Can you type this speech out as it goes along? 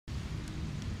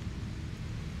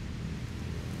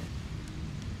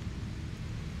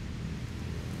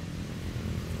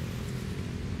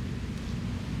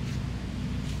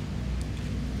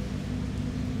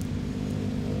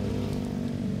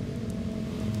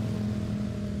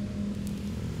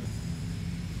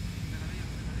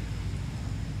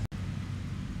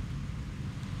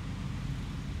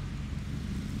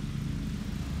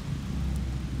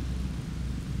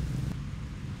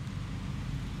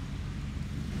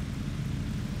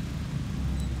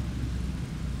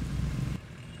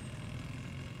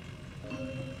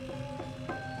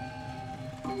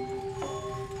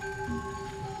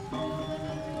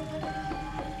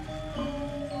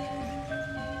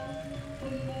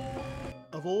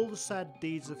Of all the sad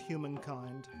deeds of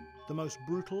humankind, the most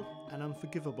brutal and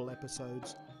unforgivable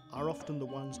episodes are often the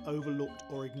ones overlooked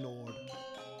or ignored.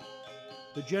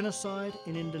 The genocide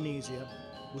in Indonesia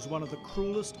was one of the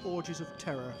cruelest orgies of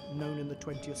terror known in the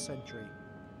 20th century,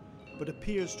 but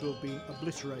appears to have been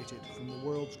obliterated from the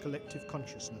world's collective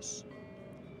consciousness.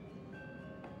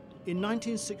 In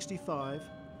 1965,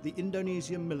 the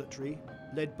Indonesian military,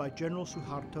 led by General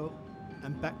Suharto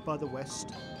and backed by the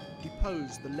West,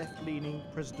 deposed the left-leaning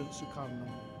President Sukarno.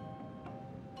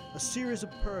 A series of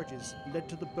purges led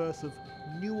to the birth of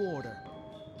New Order,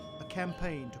 a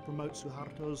campaign to promote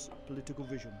Suharto's political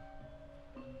vision.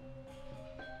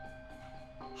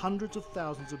 Hundreds of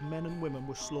thousands of men and women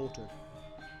were slaughtered.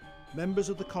 Members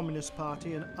of the Communist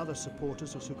Party and other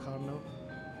supporters of Sukarno,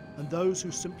 and those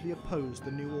who simply opposed the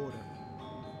New Order.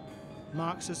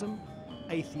 Marxism,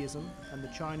 atheism, and the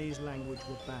Chinese language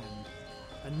were banned,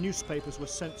 and newspapers were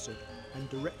censored and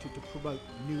directed to promote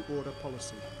New Order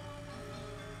policy.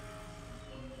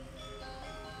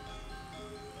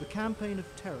 The campaign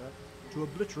of terror to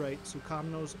obliterate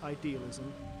Sukarno's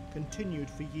idealism continued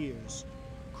for years,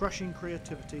 crushing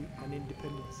creativity and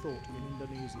independent thought in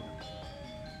Indonesia.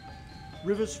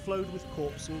 Rivers flowed with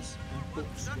corpses and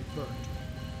books were burnt.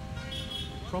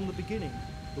 From the beginning,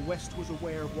 the West was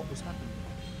aware of what was happening,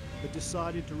 but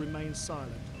decided to remain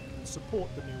silent and support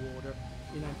the New Order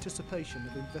in anticipation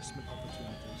of investment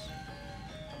opportunities.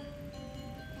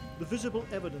 The visible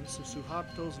evidence of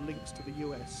Suharto's links to the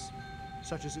US,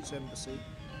 such as its embassy,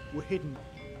 were hidden.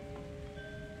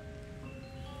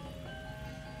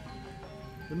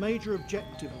 The major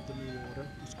objective of the New Order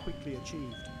was quickly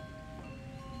achieved.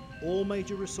 All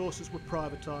major resources were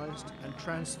privatized and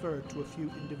transferred to a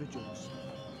few individuals,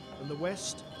 and the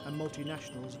West and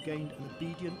multinationals gained an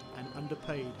obedient and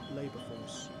underpaid labor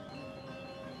force.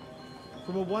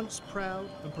 From a once proud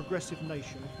and progressive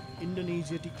nation,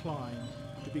 Indonesia declined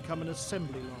to become an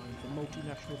assembly line for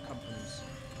multinational companies.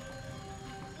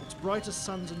 Its brightest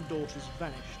sons and daughters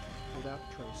vanished without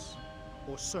trace,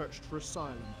 or searched for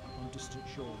asylum on distant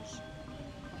shores.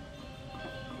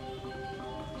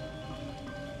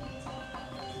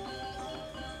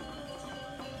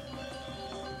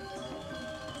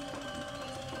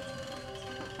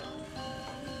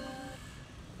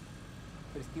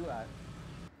 Peristiwa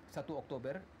 1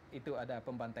 Oktober itu ada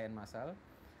pembantaian massal,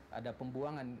 ada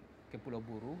pembuangan ke Pulau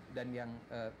Buru, dan yang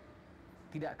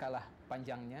tidak kalah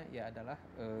panjangnya ya adalah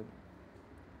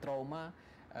trauma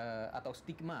atau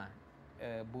stigma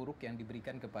buruk yang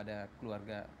diberikan kepada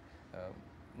keluarga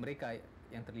mereka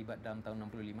yang terlibat dalam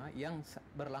tahun 65 yang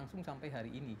berlangsung sampai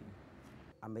hari ini.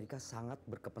 Amerika sangat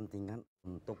berkepentingan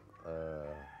untuk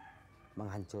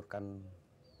menghancurkan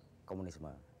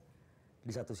komunisme. Di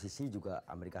satu sisi juga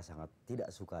Amerika sangat tidak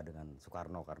suka dengan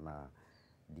Sukarno karena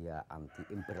dia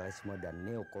anti-imperialisme dan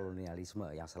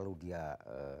neokolonialisme yang selalu dia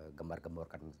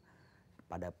gembar-gemborkan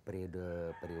pada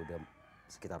periode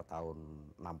sekitar tahun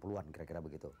 60-an kira-kira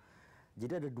begitu.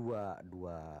 Jadi ada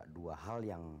dua hal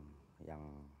yang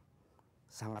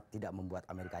sangat tidak membuat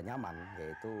Amerika nyaman,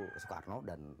 yaitu Sukarno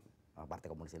dan Partai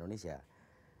Komunis Indonesia.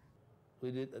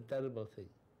 We did a terrible thing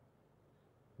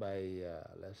by,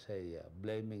 let's say,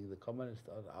 blaming the communists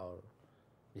on our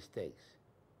mistakes.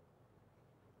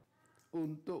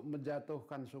 Untuk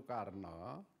menjatuhkan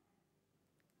Sukarno,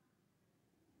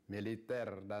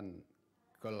 militer dan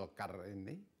Golkar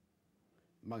ini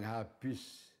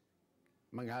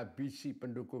menghabisi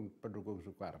pendukung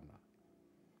Sukarno.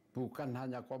 Bukan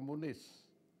hanya komunis,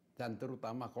 dan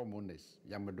terutama komunis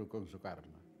yang mendukung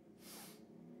Sukarno.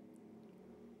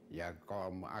 Ya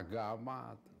kaum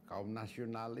agama, kaum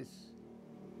nasionalis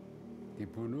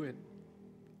dibunuhin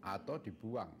atau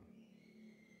dibuang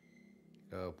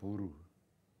ke Buru.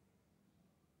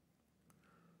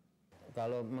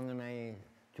 Kalau mengenai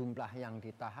jumlah yang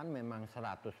ditahan memang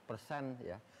 100%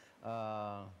 ya,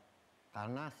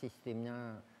 karena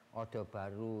sistemnya Orde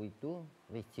Baru itu,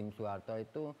 rezim Soeharto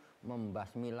itu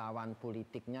membasmi lawan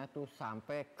politiknya tuh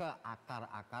sampai ke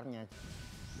akar-akarnya.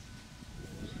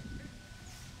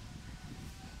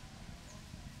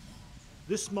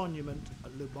 This monument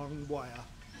at Lubang Buaya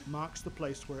marks the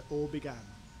place where it all began.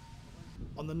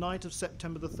 On the night of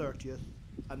September the 30th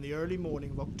and the early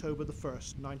morning of October the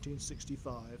 1st,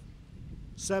 1965,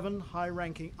 7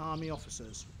 high-ranking army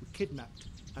officers were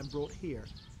kidnapped and brought here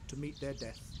to meet their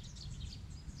death.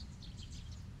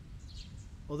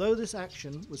 Although this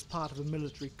action was part of a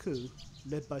military coup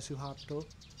led by Suharto,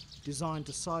 designed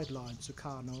to sideline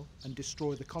Sukarno and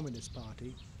destroy the Communist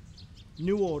Party,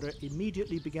 New Order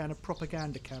immediately began a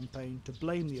propaganda campaign to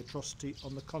blame the atrocity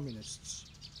on the communists.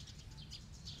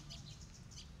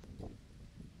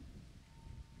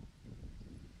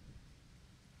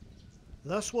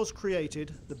 Thus was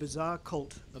created the bizarre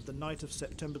cult of the night of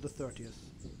September the 30th.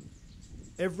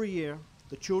 Every year,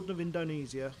 the children of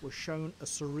Indonesia were shown a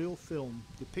surreal film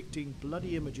depicting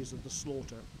bloody images of the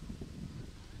slaughter.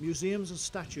 Museums and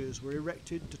statues were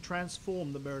erected to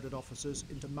transform the murdered officers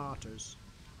into martyrs.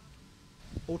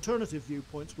 Alternative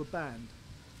viewpoints were banned,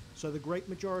 so the great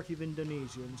majority of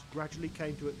Indonesians gradually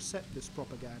came to accept this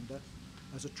propaganda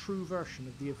as a true version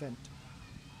of the event.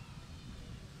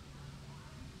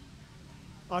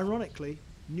 Ironically,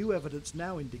 new evidence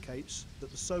now indicates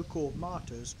that the so-called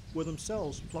martyrs were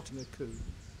themselves plotting a coup,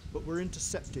 but were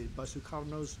intercepted by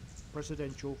Sukarno's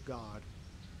presidential guard.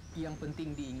 Yang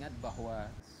penting diingat bahwa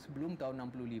sebelum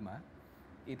tahun 65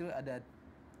 itu ada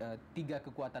tiga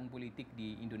kekuatan politik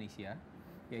di Indonesia,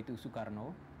 yaitu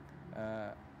Sukarno,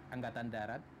 Angkatan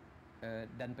Darat,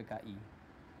 dan PKI.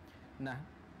 Nah,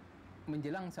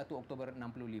 menjelang 1 Oktober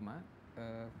 65,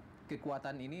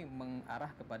 kekuatan ini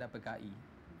mengarah kepada PKI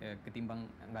ketimbang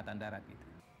Angkatan Darat gitu.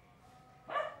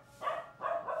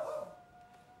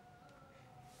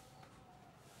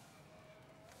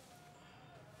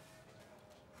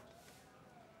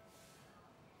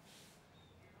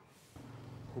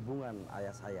 Hubungan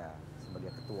ayah saya sebagai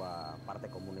ketua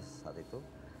Partai Komunis saat itu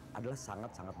adalah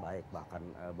sangat-sangat baik.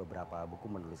 Bahkan beberapa buku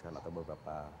menuliskan atau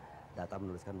beberapa data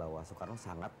menuliskan bahwa Soekarno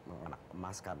sangat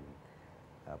mengemaskan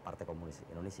Partai Komunis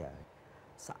Indonesia.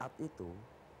 Saat itu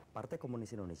Partai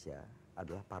Komunis Indonesia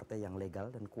adalah partai yang legal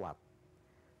dan kuat.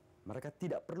 Mereka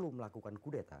tidak perlu melakukan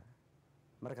kudeta.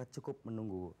 Mereka cukup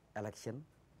menunggu election,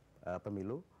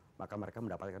 pemilu, maka mereka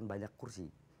mendapatkan banyak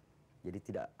kursi. Jadi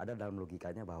tidak ada dalam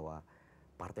logikanya bahwa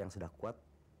partai yang sudah kuat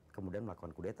kemudian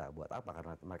melakukan kudeta. Buat apa?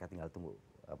 Karena mereka tinggal tunggu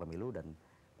pemilu dan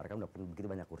mereka mendapatkan begitu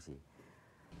banyak kursi.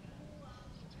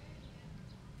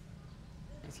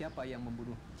 Siapa yang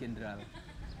membunuh jenderal?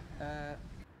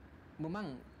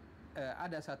 Memang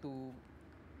ada satu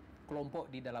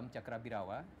kelompok di dalam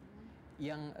Cakrawirawa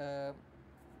yang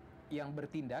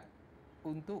bertindak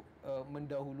untuk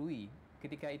mendahului.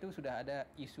 Ketika itu sudah ada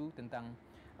isu tentang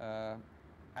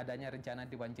adanya rencana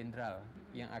Dewan Jenderal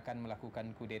yang akan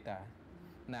melakukan kudeta.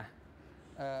 Nah,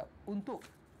 untuk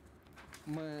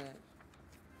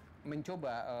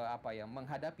mencoba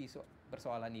menghadapi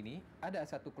persoalan ini, ada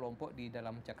satu kelompok di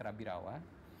dalam Cakrawirawa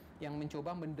yang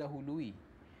mencoba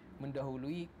mendahului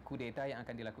kudeta yang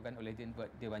akan dilakukan oleh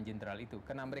Dewan Jenderal itu.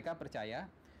 Karena mereka percaya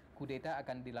kudeta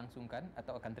akan dilangsungkan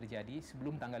atau akan terjadi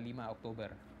sebelum tanggal 5 Oktober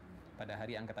pada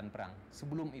hari Angkatan Perang,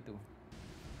 sebelum itu.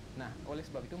 Nah, oleh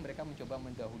sebab itu mereka mencoba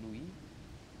mendahului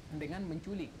dengan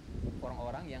menculik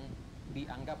orang-orang yang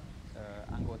dianggap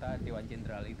anggota Dewan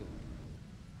Jenderal itu.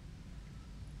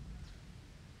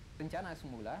 Rencana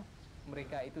semula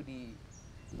mereka itu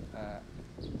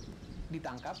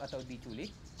ditangkap atau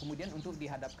diculik, kemudian untuk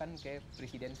dihadapkan ke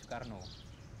Presiden Soekarno.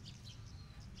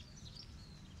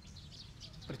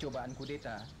 Percobaan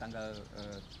kudeta tanggal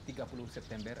 30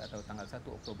 September atau tanggal 1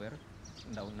 Oktober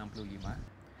tahun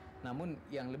 65. Namun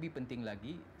yang lebih penting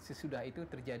lagi, sesudah itu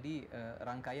terjadi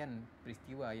rangkaian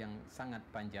peristiwa yang sangat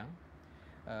panjang.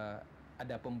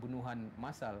 Ada pembunuhan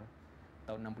massal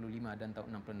tahun 65 dan tahun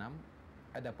 66,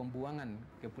 ada pembuangan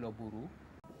ke Pulau Buru.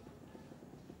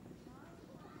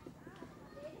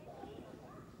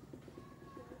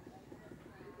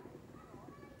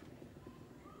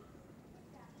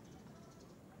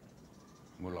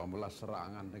 Mula-mula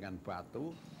serangan dengan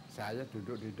batu, saya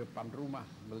duduk di depan rumah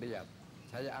melihat.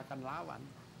 Saya akan lawan.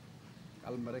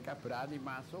 Kalau mereka berani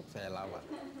masuk, saya lawan.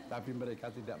 Tapi mereka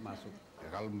tidak masuk.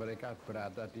 Kalau mereka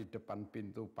berada di depan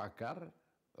pintu pagar,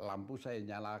 lampu saya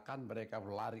nyalakan, mereka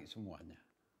lari semuanya.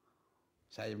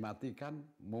 Saya matikan,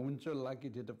 muncul lagi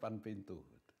di depan pintu.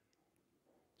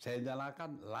 Saya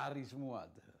nyalakan, lari semua.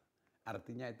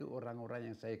 Artinya itu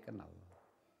orang-orang yang saya kenal.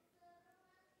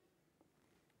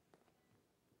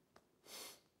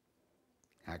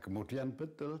 Nah, kemudian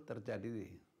betul terjadi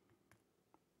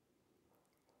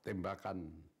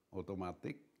tembakan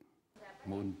otomatik,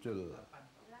 muncul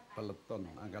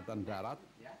peleton Angkatan Darat,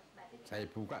 saya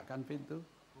bukakan pintu.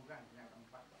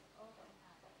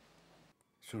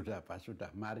 Sudah Pak,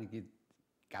 sudah, mari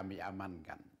kami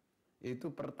amankan.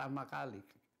 Itu pertama kali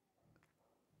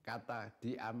kata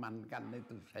diamankan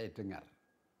itu saya dengar.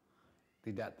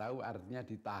 Tidak tahu artinya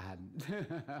ditahan.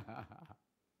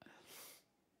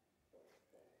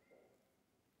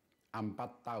 4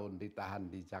 tahun ditahan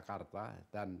di Jakarta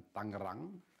dan Tangerang,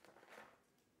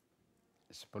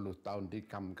 10 tahun di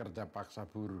kamp kerja paksa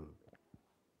buruh.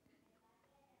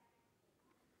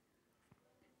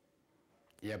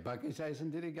 Ya bagi saya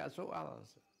sendiri gak soal,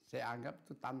 saya anggap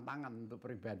itu tantangan untuk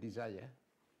pribadi saya.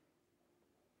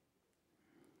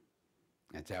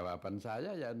 Nah, jawaban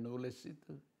saya ya nulis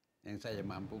itu, yang saya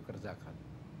mampu kerjakan.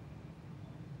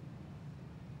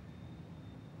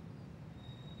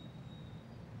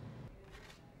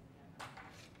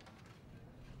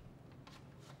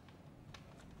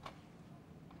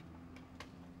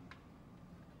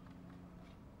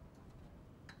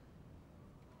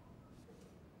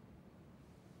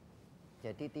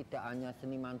 Jadi tidak hanya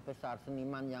seniman besar,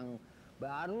 seniman yang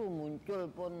baru muncul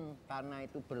pun karena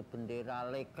itu berbendera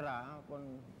lekra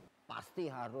pun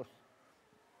pasti harus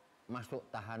masuk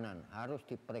tahanan, harus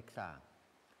diperiksa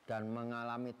dan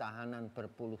mengalami tahanan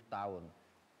berpuluh tahun.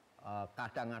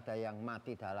 Kadang ada yang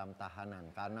mati dalam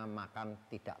tahanan karena makan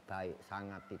tidak baik,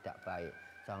 sangat tidak baik.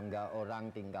 Sehingga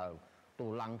orang tinggal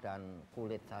tulang dan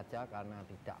kulit saja karena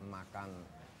tidak makan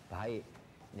baik.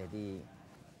 Jadi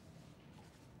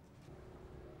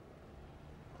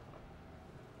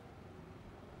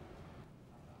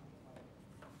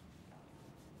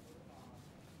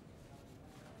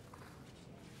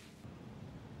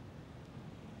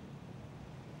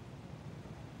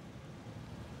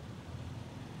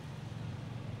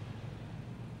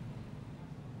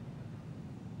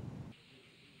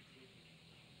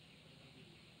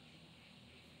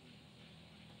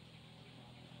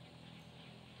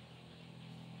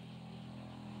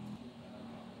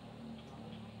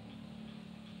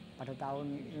pada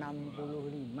tahun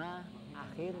 65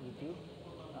 akhir gitu,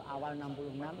 awal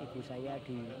 66 ibu saya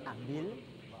diambil,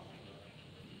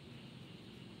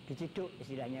 diciduk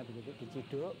istilahnya begitu,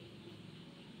 diciduk.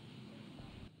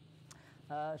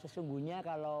 Sesungguhnya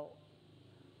kalau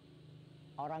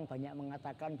orang banyak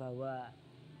mengatakan bahwa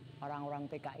orang-orang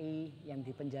PKI yang di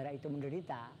penjara itu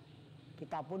menderita,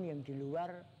 kita pun yang di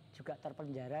luar juga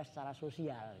terpenjara secara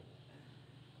sosial.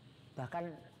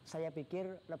 Bahkan saya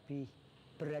pikir lebih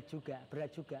berat juga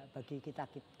bagi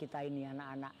kita ini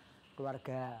anak-anak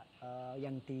keluarga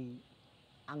yang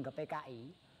dianggap PKI,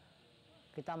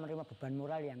 kita menerima beban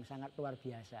moral yang sangat luar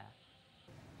biasa.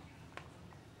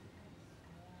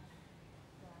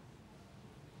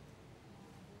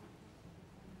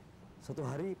 Suatu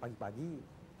hari pagi-pagi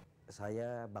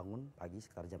saya bangun pagi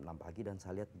sekitar jam 6 pagi dan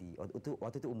saya lihat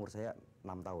waktu itu umur saya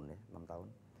 6 tahun ya, 6 tahun.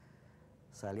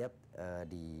 Saya lihat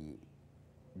di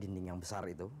dinding yang besar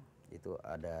itu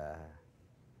ada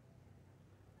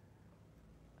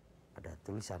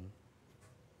tulisan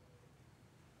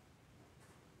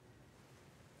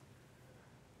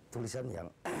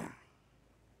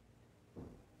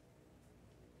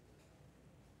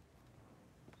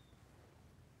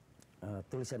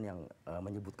yang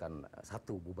menyebutkan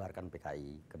satu, bubarkan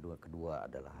PKI, kedua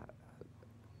adalah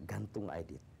gantung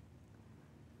Aidit.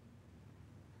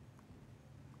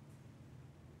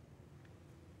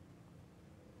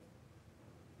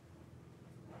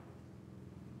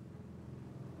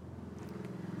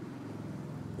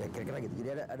 Ya kira-kira gitu.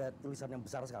 Jadi ada tulisan yang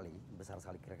besar sekali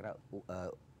kira-kira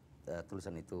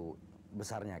tulisan itu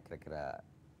besarnya kira-kira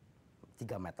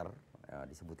 3 meter,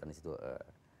 disebutkan di situ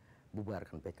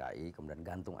bubarkan PKI, kemudian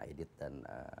gantung Aidit dan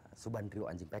Subandrio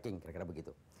anjing packing, kira-kira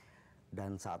begitu.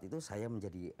 Dan saat itu saya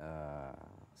menjadi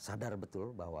sadar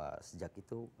betul bahwa sejak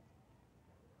itu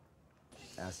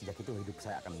hidup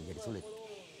saya akan menjadi sulit.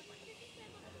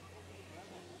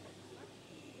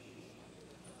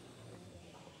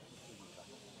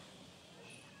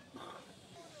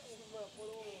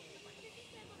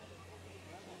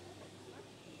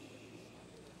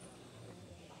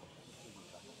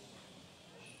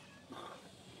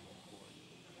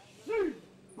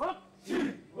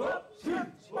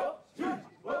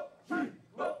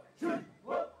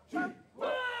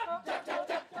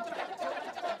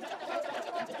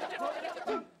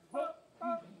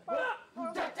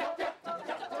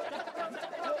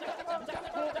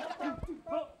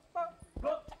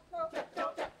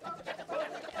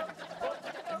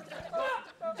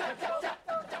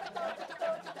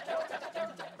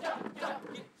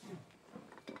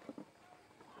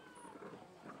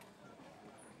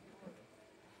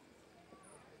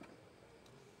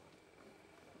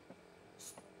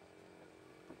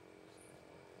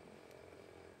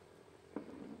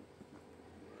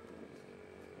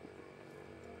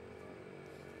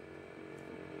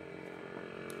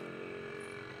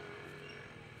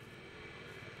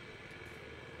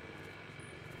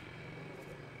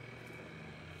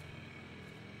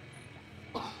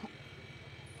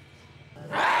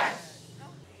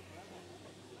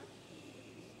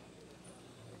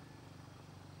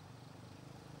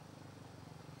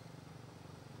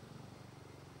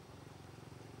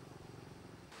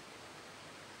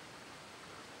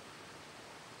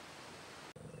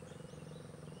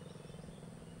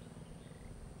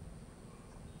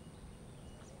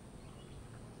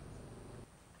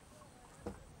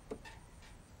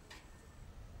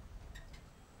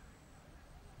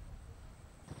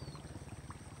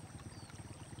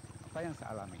 apa yang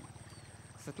saya alami.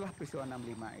 Setelah peristiwa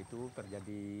 65 itu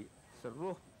terjadi,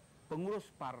 seluruh pengurus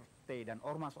partai dan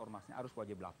ormas-ormasnya harus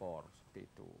wajib lapor, seperti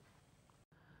itu.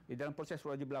 Di dalam proses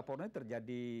wajib lapornya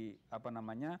terjadi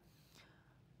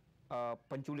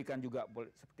penculikan juga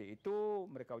seperti itu.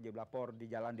 Mereka wajib lapor, di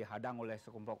jalan dihadang oleh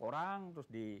sekelompok orang, terus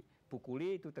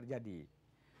dipukuli, itu terjadi.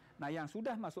 Nah, yang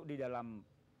sudah masuk di dalam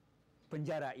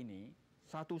penjara ini,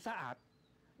 suatu saat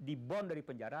dibon dari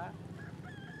penjara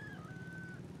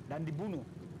dan dibunuh.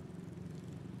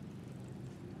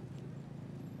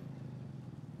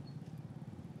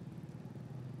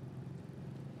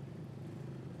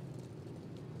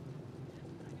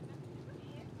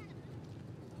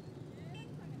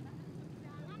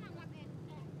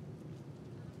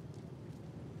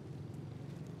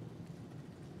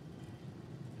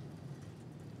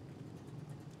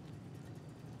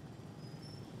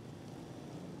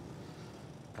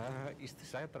 Istri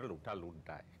saya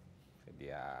terlunta-lunta.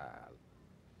 Dia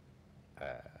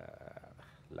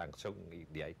langsung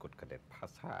dia ikut ke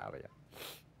Denpasar ya.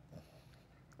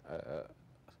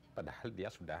 Padahal dia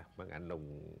sudah mengandung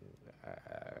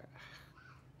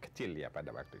kecil ya pada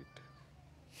waktu itu.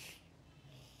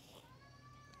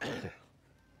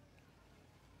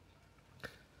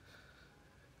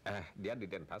 Dia di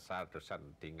Denpasar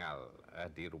terusan tinggal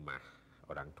di rumah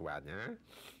orang tuanya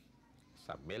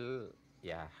sambil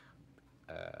ya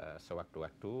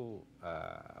sewaktu-waktu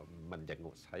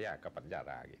menjenguk saya ke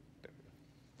penjara gitu.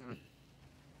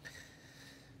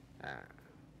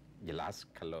 Jelas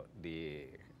kalau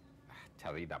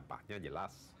dicari dampaknya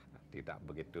jelas tidak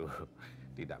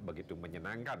begitu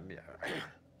menyenangkan ya.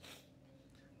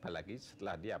 Apalagi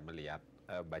setelah dia melihat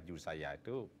baju saya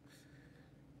itu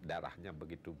darahnya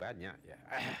begitu banyak ya.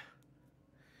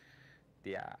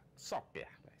 Dia shock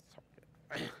ya.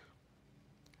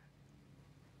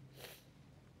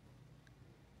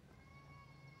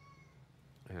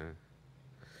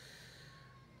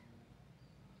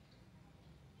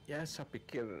 Ya, saya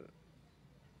pikir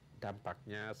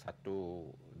dampaknya satu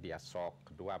dia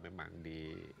shock, kedua memang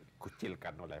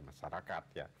dikucilkan oleh masyarakat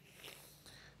ya,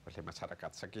 oleh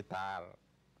masyarakat sekitar.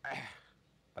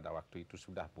 Pada waktu itu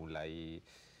sudah mulai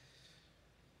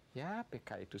ya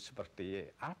PK itu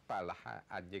seperti apalah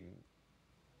anjing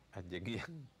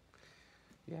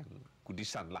yang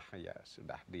kudisan lah ya,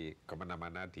 sudah di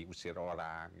kemana-mana diusir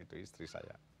orang itu istri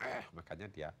saya. Makanya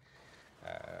dia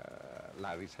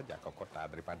lari saja ke kota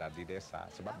daripada di desa,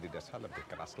 sebab di desa lebih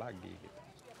keras lagi gitu.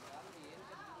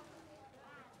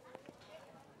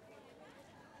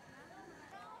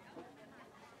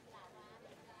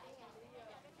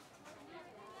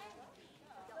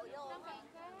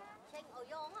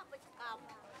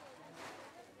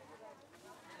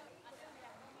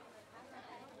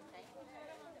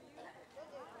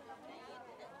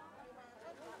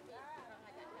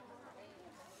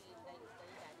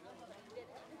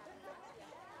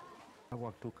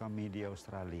 Waktu kami di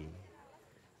Australia,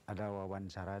 ada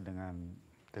wawancara dengan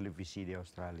televisi di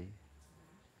Australia.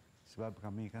 Sebab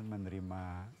kami kan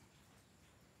menerima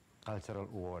Cultural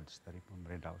Awards dari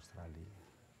pemerintah Australia.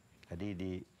 Jadi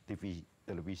di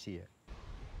televisi ya,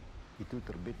 itu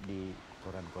terbit di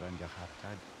koran-koran Jakarta.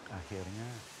 Akhirnya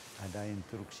ada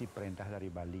instruksi perintah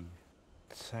dari Bali.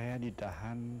 Saya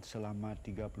ditahan selama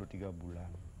 33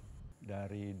 bulan.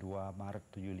 Dari 2 Maret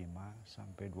 75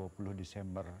 sampai 20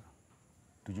 Desember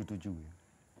 77 ya.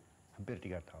 Hampir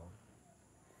 3 tahun.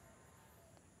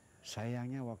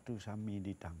 Sayangnya waktu kami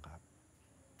ditangkap,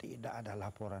 tidak ada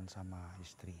laporan sama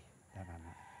istri dan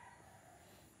anak.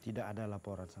 Tidak ada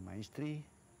laporan sama istri,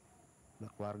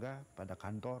 keluarga, pada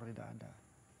kantor tidak ada.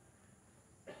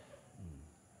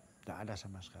 Tidak ada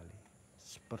sama sekali.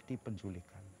 Seperti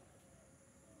penculikan.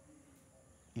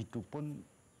 Itu pun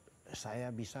saya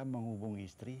bisa menghubungi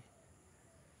istri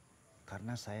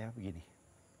karena saya begini.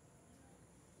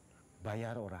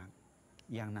 Bayar orang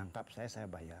yang nangkap saya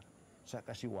bayar. Saya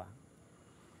kasih uang.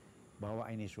 Bawa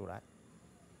ini surat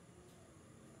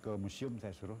ke museum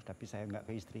saya suruh, tapi saya nggak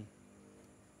ke istri.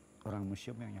 Orang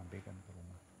museum yang nyampaikan ke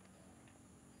rumah.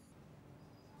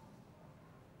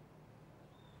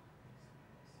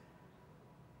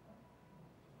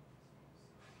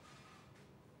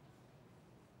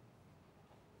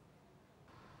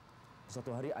 Suatu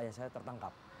hari ayah saya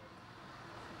tertangkap.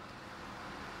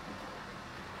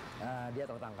 Dia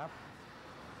tertangkap,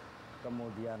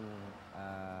 kemudian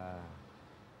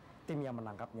tim yang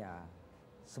menangkapnya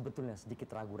sebetulnya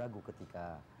sedikit ragu-ragu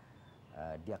ketika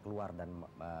dia keluar dan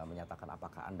menyatakan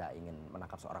apakah Anda ingin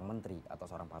menangkap seorang menteri atau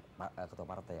seorang ketua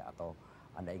partai atau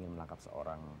Anda ingin menangkap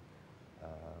seorang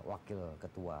wakil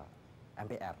ketua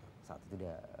MPR. Saat itu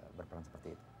dia berperan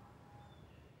seperti itu.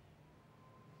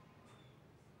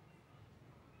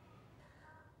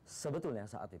 Sebetulnya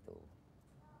saat itu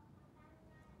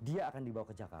dia akan dibawa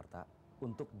ke Jakarta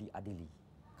untuk diadili.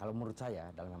 Kalau menurut saya,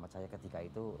 dalam hemat saya ketika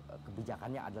itu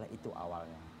kebijakannya adalah itu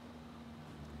awalnya.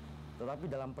 Tetapi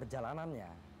dalam perjalanannya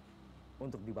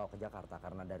untuk dibawa ke Jakarta,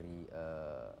 karena dari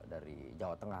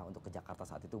Jawa Tengah untuk ke Jakarta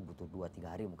saat itu butuh 2-3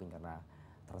 hari mungkin karena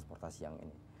transportasi yang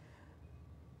ini.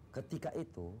 Ketika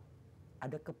itu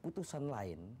ada keputusan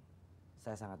lain,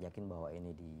 saya sangat yakin bahwa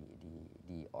ini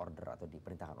di order atau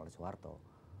diperintahkan oleh Soeharto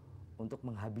untuk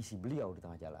menghabisi beliau di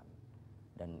tengah jalan.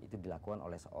 Dan itu dilakukan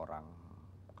oleh seorang,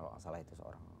 kalau nggak salah itu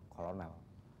seorang kolonel,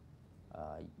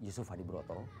 Yusuf Hadi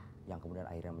Broto, yang kemudian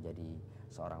akhirnya menjadi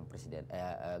seorang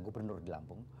gubernur di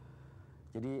Lampung.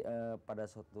 Jadi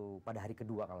pada hari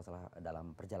kedua kalau salah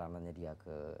dalam perjalanannya dia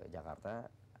ke Jakarta,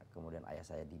 kemudian ayah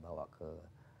saya dibawa ke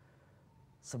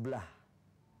sebelah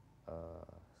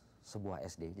sebuah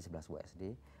SD, di sebelah sebuah SD.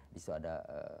 Di situ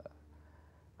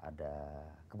ada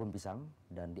kebun pisang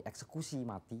dan dieksekusi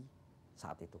mati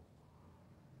saat itu.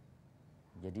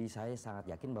 Jadi saya sangat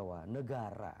yakin bahwa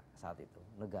negara saat itu,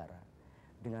 negara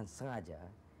dengan sengaja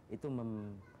itu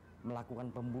melakukan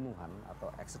pembunuhan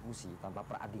atau eksekusi tanpa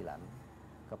peradilan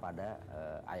kepada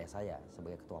ayah saya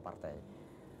sebagai ketua partai.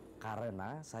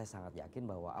 Karena saya sangat yakin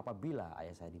bahwa apabila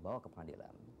ayah saya dibawa ke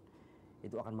pengadilan,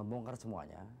 itu akan membongkar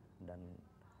semuanya dan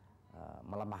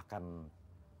melemahkan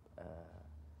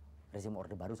rezim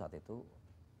Orde Baru saat itu,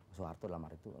 Soeharto dalam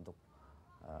hal itu untuk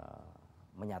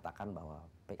menyatakan bahwa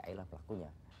PKI lah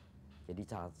pelakunya. Jadi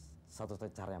satu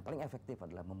cara yang paling efektif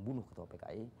adalah membunuh ketua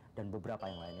PKI dan beberapa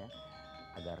yang lainnya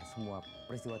agar semua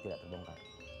peristiwa tidak terbongkar.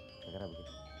 Kira-kira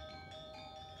begitu.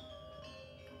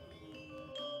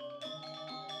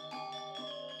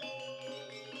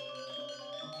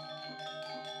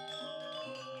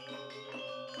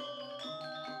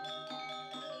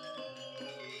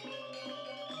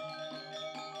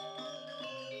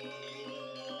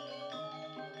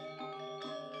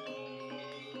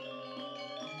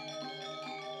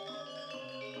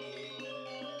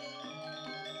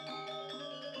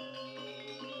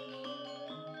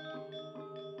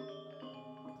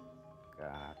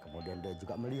 Kemudian dia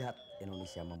juga melihat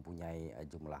Indonesia mempunyai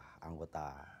jumlah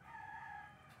anggota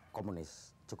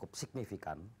komunis cukup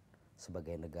signifikan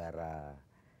sebagai negara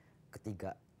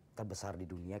ketiga terbesar di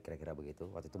dunia, kira-kira begitu.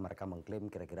 Waktu itu mereka mengklaim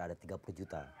kira-kira ada 30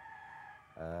 juta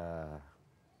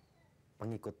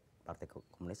pengikut Partai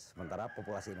Komunis, sementara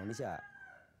populasi Indonesia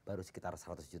baru sekitar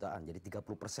 100 jutaan. Jadi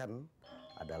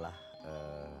 30% adalah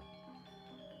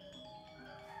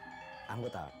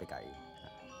anggota PKI.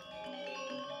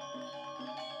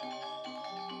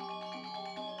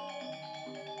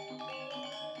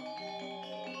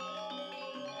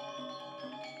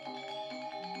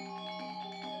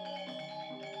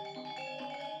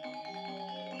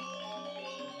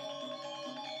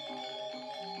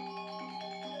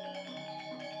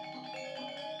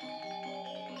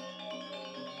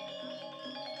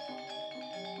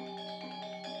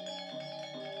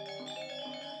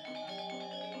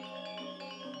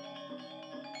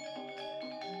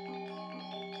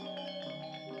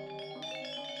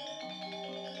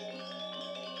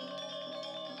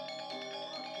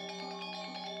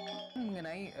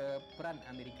 Mengenai peran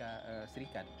Amerika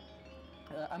Serikat,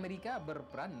 Amerika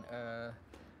berperan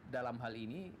dalam hal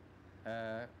ini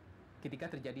ketika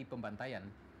terjadi pembantaian.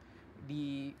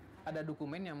 Ada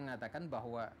dokumen yang mengatakan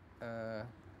bahwa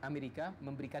Amerika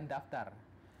memberikan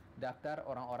daftar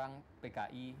orang-orang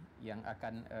PKI yang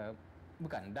akan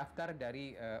daftar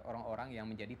dari orang-orang yang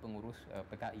menjadi pengurus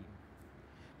PKI.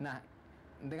 Nah,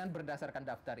 dengan berdasarkan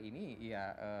daftar ini,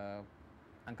 ya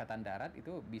Angkatan Darat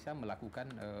itu bisa melakukan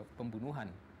pembunuhan.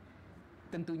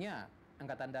 Tentunya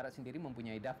Angkatan Darat sendiri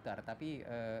mempunyai daftar, tapi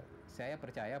saya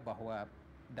percaya bahwa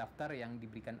daftar yang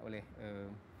diberikan oleh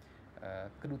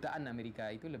kedutaan Amerika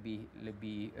itu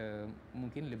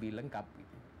mungkin lebih lengkap.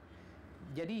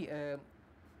 Jadi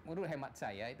menurut hemat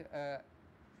saya itu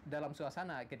dalam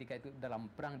suasana ketika itu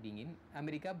dalam perang dingin,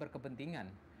 Amerika berkepentingan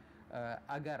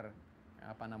agar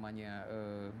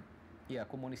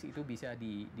komunis itu bisa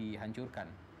dihancurkan.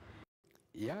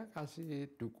 Ya, kasih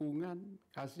dukungan,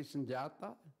 kasih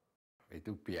senjata,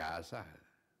 itu biasa.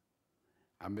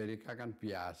 Amerika kan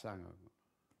biasa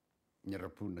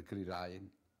nyerbu negeri lain,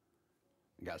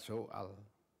 nggak soal.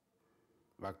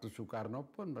 Waktu Soekarno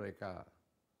pun mereka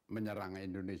menyerang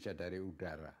Indonesia dari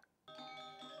udara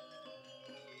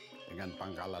dengan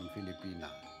pangkalan Filipina.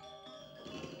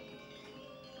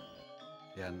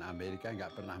 Dan Amerika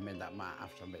nggak pernah minta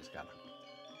maaf sampai sekarang.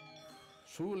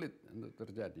 Sulit untuk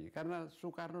terjadi karena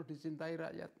Soekarno dicintai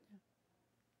rakyatnya.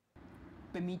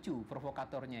 Pemicu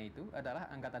provokatornya itu adalah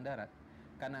Angkatan Darat,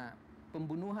 karena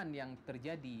pembunuhan yang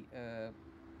terjadi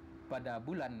pada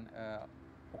bulan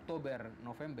Oktober,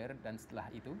 November dan setelah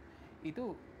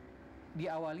itu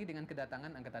diawali dengan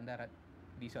kedatangan Angkatan Darat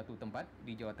di suatu tempat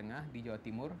di Jawa Tengah, di Jawa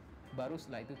Timur, baru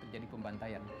setelah itu terjadi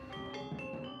pembantaian.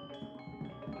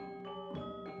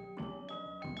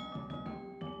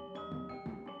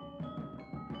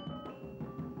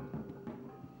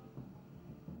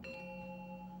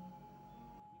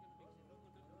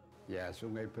 Ya,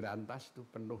 Sungai Berantas itu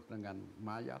penuh dengan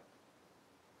mayat.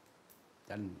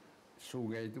 Dan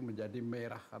sungai itu menjadi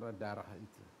merah karena darah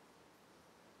itu.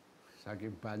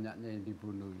 Saking banyaknya yang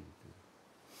dibunuh itu.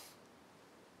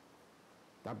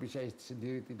 Tapi saya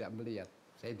sendiri tidak melihat.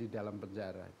 Saya di dalam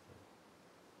penjara.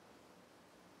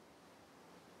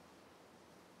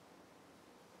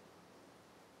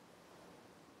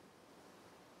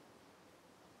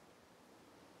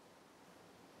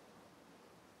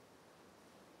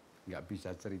 Nggak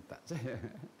bisa cerita saya.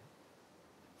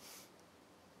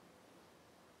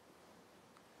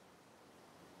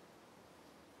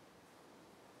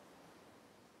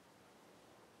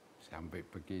 Sampai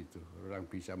begitu, orang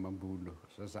bisa membunuh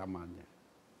sesamanya.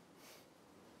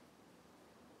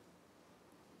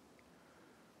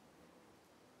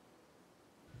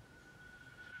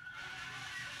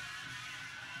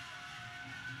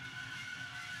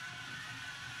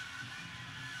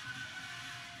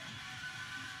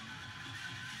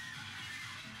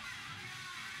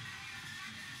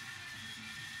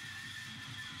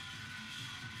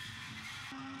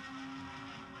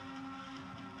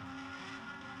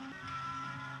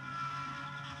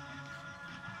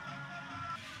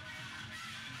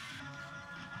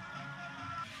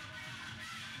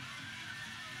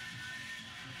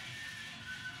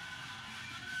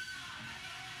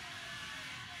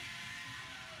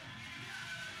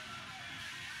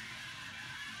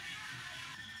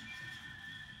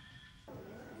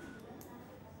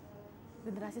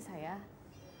 Generasi saya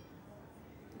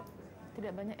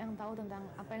tidak banyak yang tahu tentang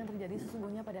apa yang terjadi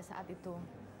sesungguhnya pada saat itu.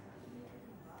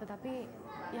 Tetapi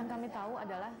yang kami tahu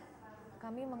adalah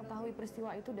kami mengetahui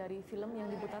peristiwa itu dari film yang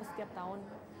diputar setiap tahun.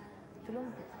 Film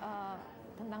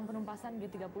tentang penumpasan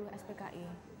G30 SPKI.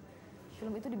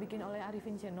 Film itu dibikin oleh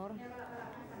Arifin Cenur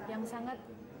yang sangat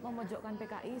memojokkan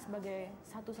PKI sebagai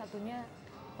satu-satunya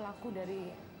pelaku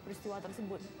dari peristiwa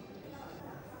tersebut.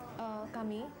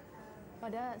 Kami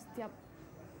pada setiap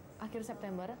akhir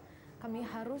September, kami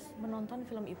harus menonton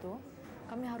film itu,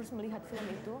 kami harus melihat film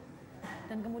itu,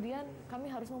 dan kemudian kami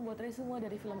harus membuat resume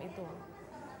dari film itu.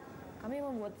 Kami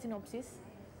membuat sinopsis,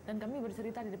 dan kami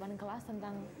bercerita di depan kelas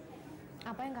tentang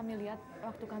apa yang kami lihat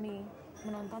waktu kami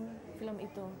menonton film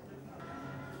itu.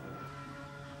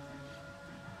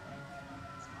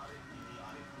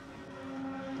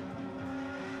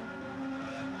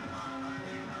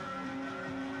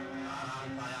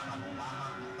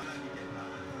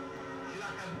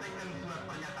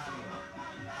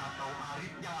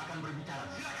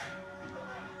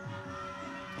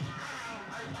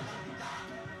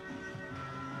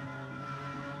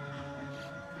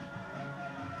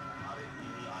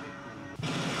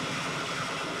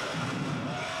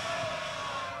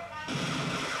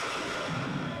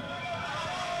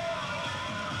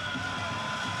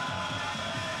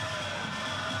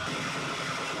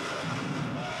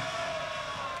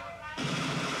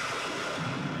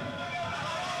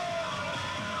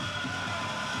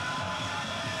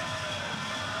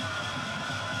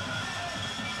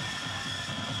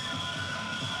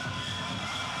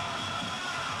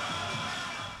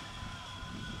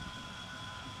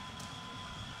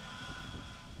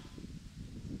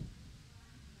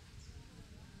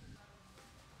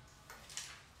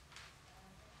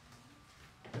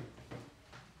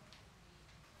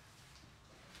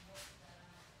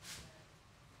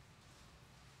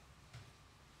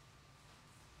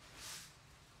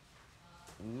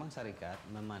 Memang Syarikat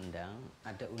memandang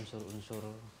ada unsur-unsur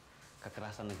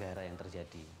kekerasan negara yang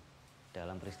terjadi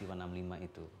dalam peristiwa 65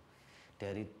 itu.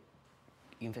 Dari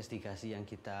investigasi yang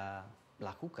kita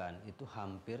lakukan itu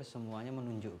hampir semuanya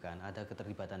menunjukkan ada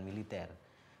keterlibatan militer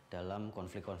dalam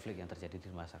konflik-konflik yang terjadi di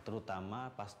masa,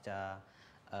 terutama pasca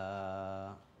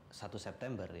 1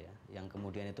 September ya, yang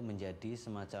kemudian itu menjadi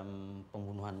semacam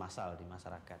pembunuhan massal di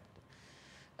masyarakat.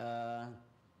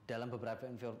 Dalam beberapa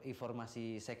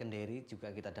informasi secondary juga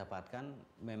kita dapatkan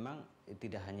memang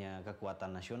tidak hanya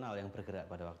kekuatan nasional yang bergerak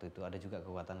pada waktu itu, ada juga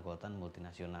kekuatan-kekuatan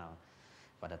multinasional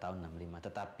pada tahun 65.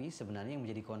 Tetapi sebenarnya yang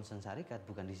menjadi concern Syarikat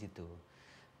bukan di situ,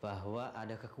 bahwa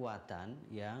ada kekuatan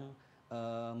yang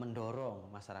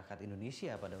mendorong masyarakat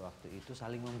Indonesia pada waktu itu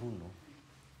saling membunuh.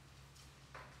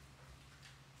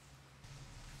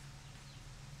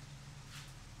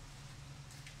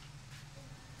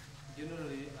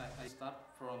 Generally, I start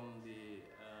from the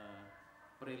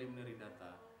preliminary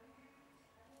data.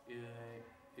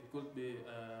 It could be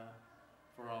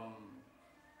from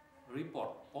report,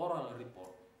 oral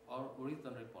report, or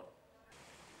written report.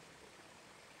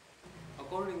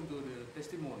 According to the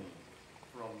testimony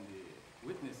from the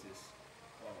witnesses,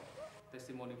 or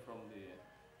testimony from the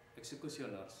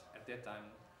executioners at that time,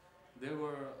 there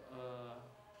were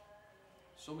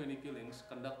so many killings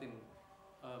conducted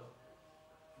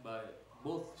by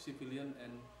both civilian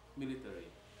and military.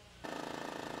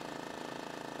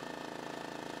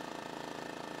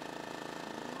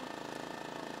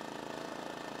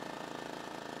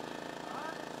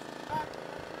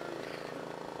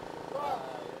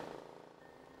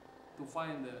 To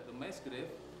find the mass grave,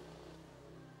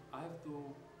 I have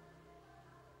to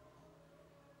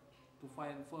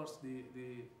find first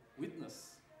the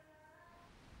witness.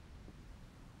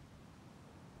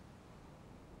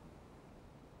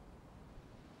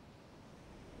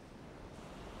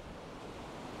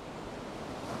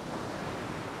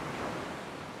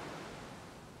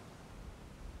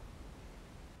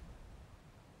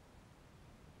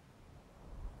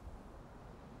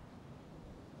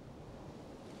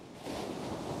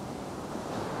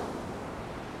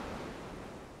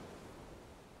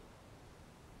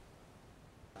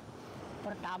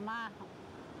 Pertama,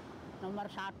 nomor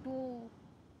 1,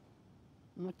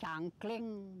 mencangkling,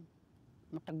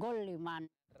 metegol liman,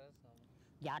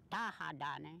 jatah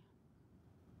adane.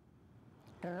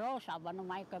 Terus apa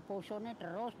namanya ke posone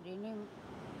terus ini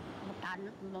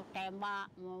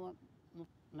tembak,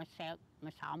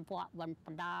 mesampuk ban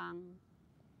pedang.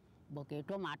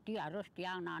 Begitu mati harus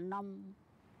dia nanam,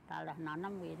 talah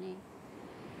nanam ini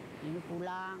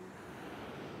pulang.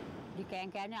 Di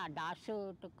kengkengnya ada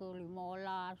teke 15,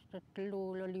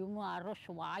 telu 5 harus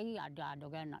suai ada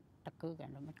kan teke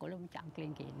kan kalau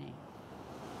mencangkling gini.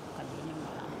 Kali ini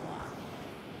malah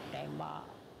tembak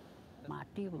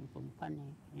mati perempuan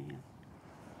ini.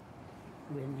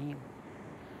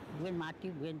 Gue mati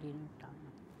gue di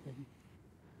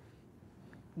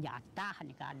jatah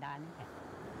nih keadaan.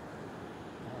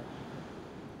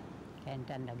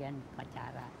 Kenten dengan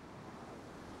pacaran.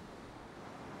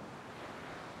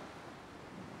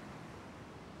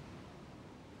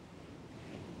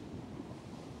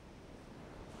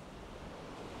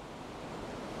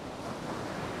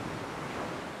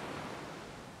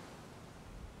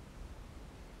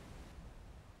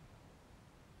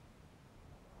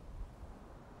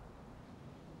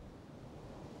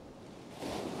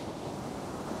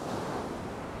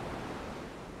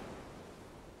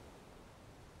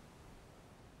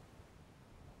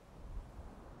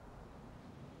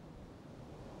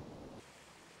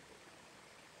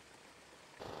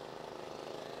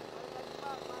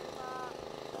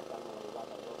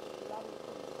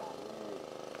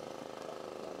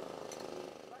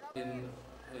 In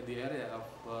the area of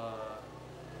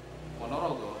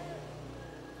Ponorogo,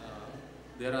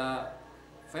 there are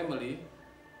family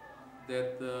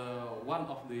that one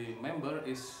of the member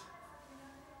is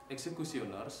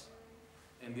executioners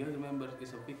and the other member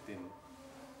is a victim.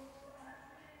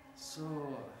 So,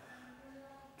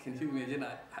 can you imagine?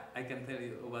 I can tell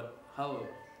you about how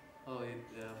it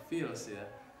feels. Yeah.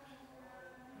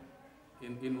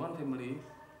 In one family,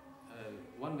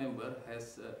 one member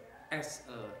has as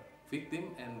a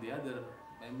victim and the other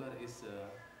member is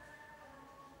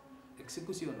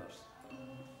executioners.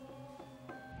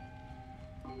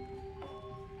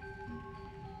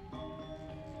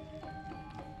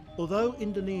 Although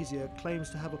Indonesia claims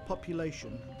to have a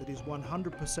population that is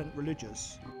 100%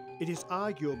 religious, it is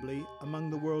arguably among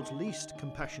the world's least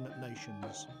compassionate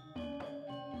nations.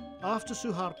 After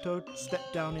Suharto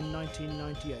stepped down in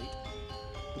 1998,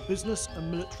 the business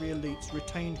and military elites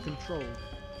retained control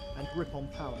and grip on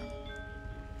power.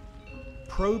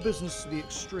 Pro-business to the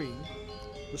extreme,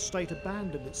 the state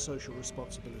abandoned its social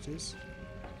responsibilities.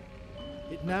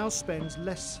 It now spends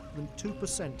less than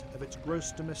 2% of its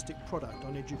gross domestic product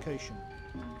on education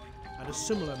and a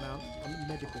similar amount on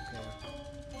medical care.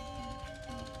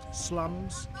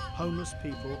 Slums, homeless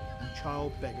people and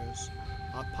child beggars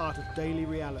are part of daily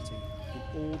reality in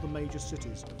all the major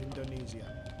cities of Indonesia.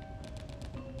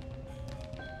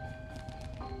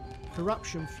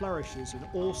 Corruption flourishes in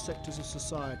all sectors of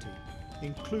society,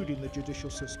 including the judicial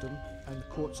system and the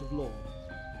courts of law.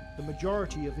 The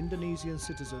majority of Indonesian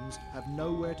citizens have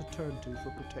nowhere to turn to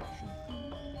for protection.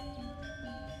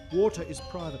 Water is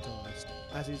privatised,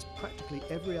 as is practically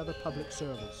every other public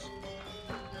service.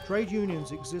 Trade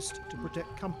unions exist to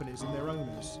protect companies and their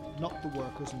owners, not the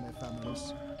workers and their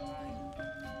families.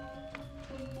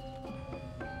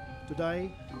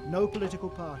 Today, no political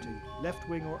party,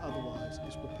 left-wing or otherwise,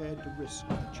 is prepared to risk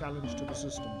a challenge to the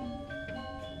system.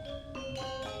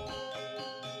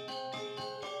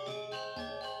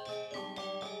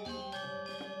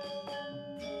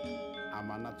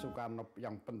 Soekarno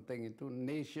yang penting itu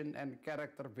nation and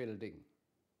character building.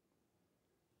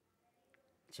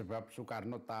 Sebab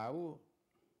Soekarno tahu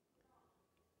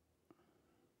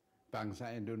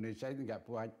bangsa Indonesia itu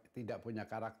tidak punya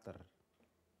karakter.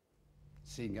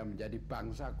 Sehingga menjadi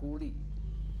bangsa kuli.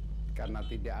 Karena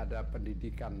tidak ada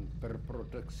pendidikan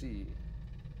berproduksi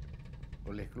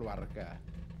oleh keluarga.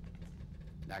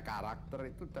 Nah, karakter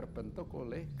itu terbentuk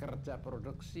oleh kerja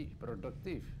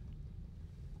produktif.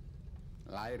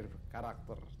 Lahir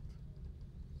karakter.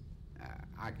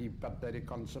 Nah, akibat dari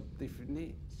konseptif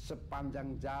ini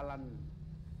sepanjang jalan,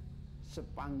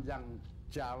 sepanjang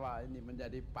Jawa ini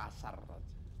menjadi pasar.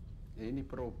 Ini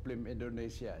problem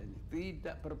Indonesia ini,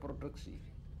 tidak berproduksi.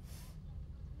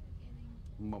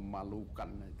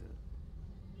 Memalukan itu.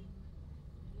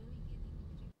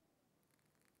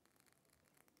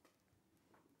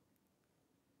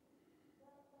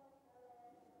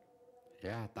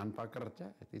 Ya, tanpa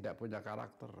kerja tidak punya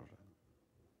karakter,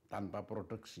 tanpa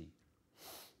produksi.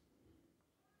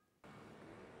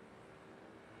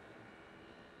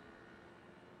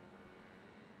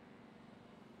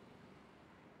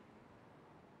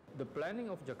 The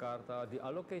planning of Jakarta, the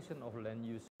allocation of land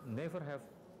use never have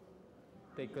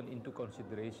taken into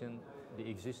consideration the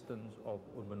existence of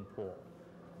urban poor.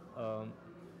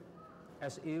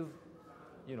 As if,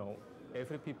 you know,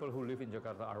 every people who live in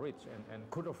Jakarta are rich and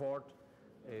could afford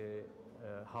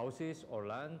houses or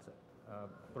land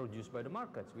produced by the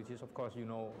markets, which is, of course, you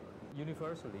know,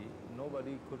 universally,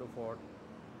 nobody could afford,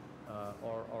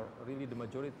 or really the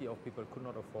majority of people could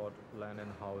not afford land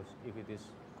and house if it is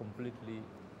completely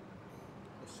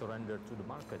surrendered to the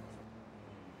market.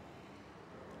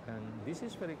 And this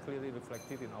is very clearly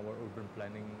reflected in our urban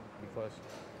planning because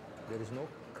there is no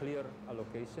clear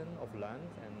allocation of land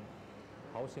and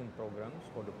housing programs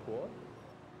for the poor.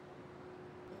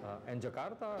 And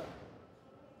Jakarta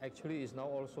actually is now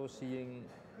also seeing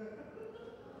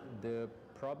the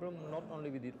problem not only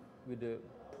with the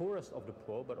poorest of the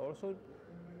poor, but also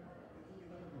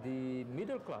the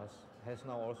middle class has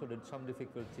now also some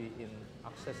difficulty in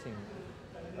accessing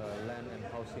land and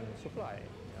housing supply.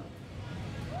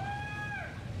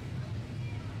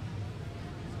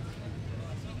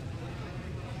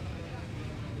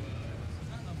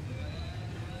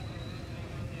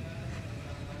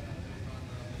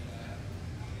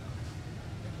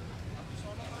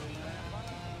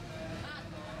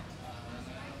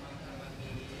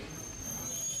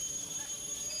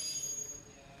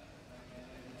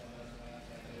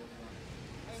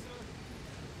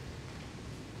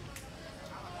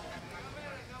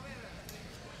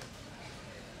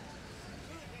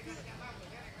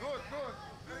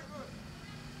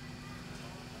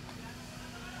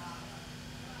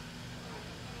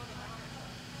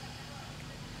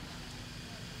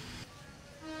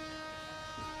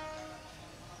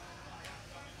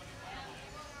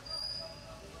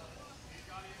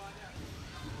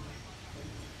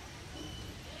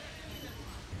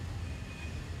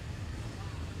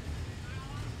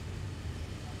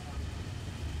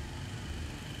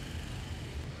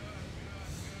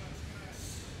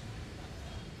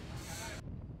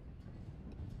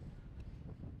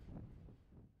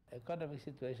 Economic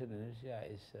situation in Indonesia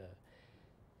is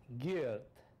geared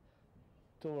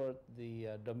toward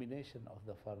the domination of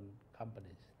the foreign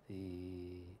companies,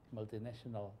 the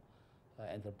multinational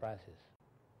enterprises.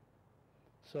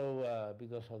 So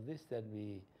because of this, then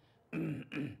we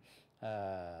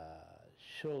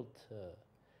should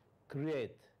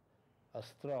create a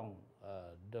strong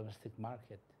domestic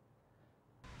market.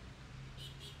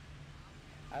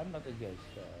 I'm not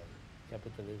against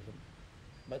capitalism,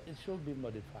 but it should be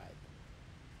modified.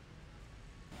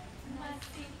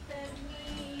 Masih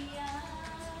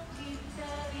terngiang di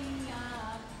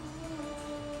telingaku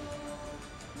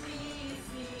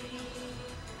misi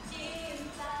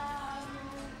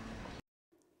cintamu.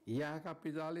 Ya,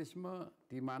 kapitalisme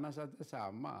di mana saja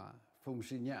sama,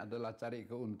 fungsinya adalah cari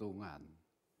keuntungan.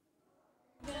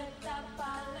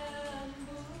 Betapa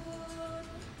lembut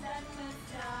dan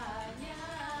mesranya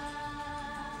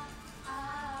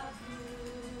aku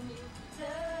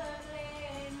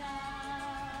terlena,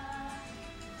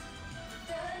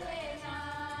 terlena,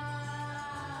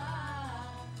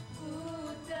 ku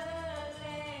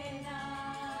terlena,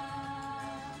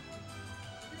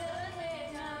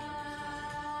 terlena,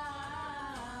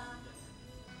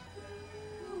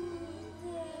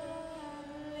 ku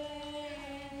terlena.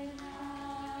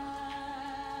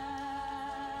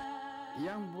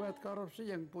 Yang buat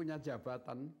korupsi yang punya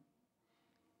jabatan,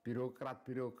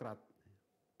 birokrat-birokrat.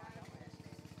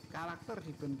 Karakter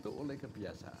dibentuk oleh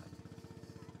kebiasaan.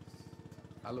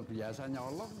 Kalau biasa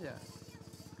nyolong ya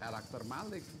karakter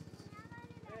maling.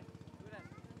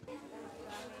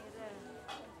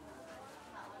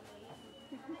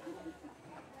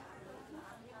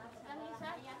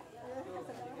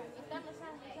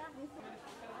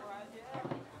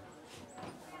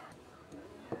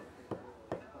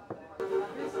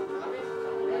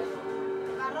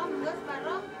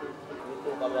 Itu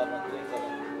kalau luar negeri kan,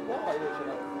 wah itu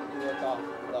sudah 2 tahun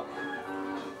udah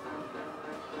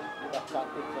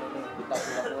cantik ini kita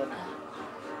pun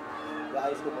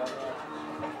guys semuanya.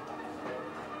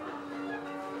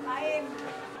 Lain.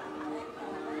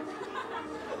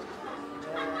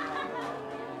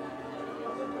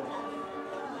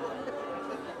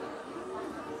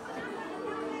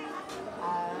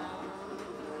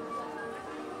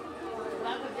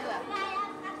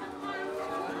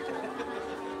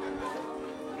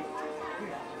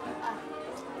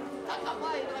 Apa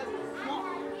itu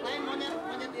lain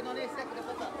monyet Indonesia kita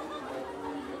foto.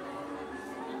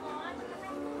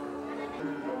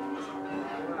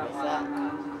 Bisa.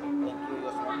 Thank you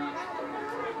Yosma.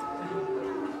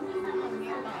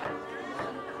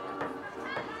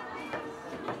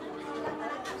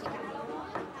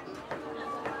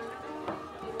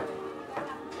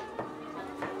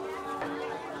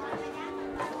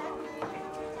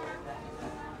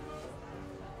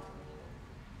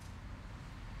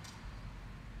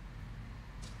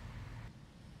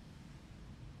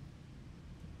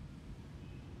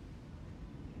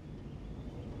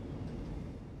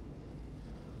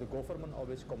 The government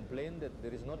always complained that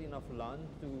there is not enough land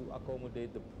to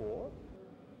accommodate the poor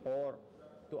or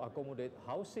to accommodate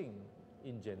housing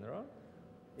in general.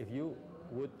 If you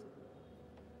would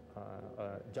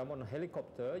jump on a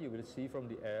helicopter, you will see from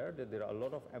the air that there are a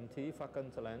lot of empty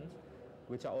vacant lands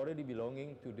which are already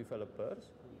belonging to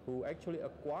developers who actually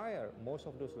acquire most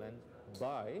of those lands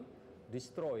by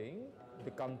destroying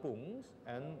the kampungs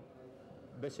and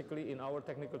basically in our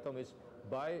technical term is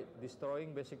by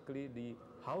destroying basically the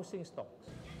housing stocks.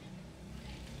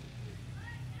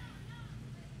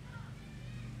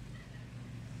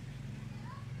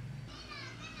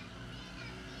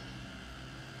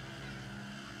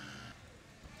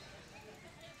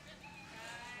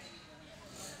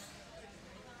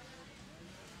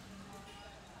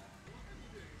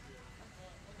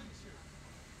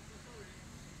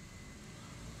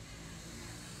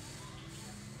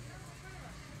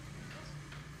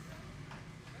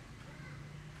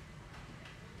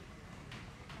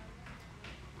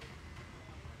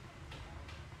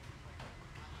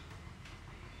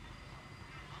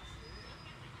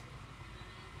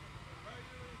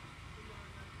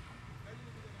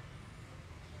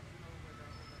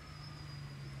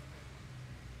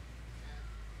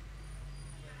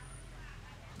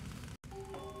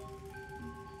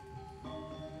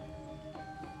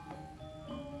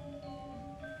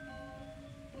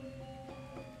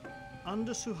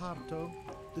 Under Suharto,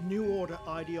 the New Order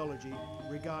ideology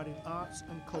regarded arts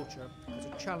and culture as a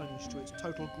challenge to its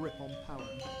total grip on power.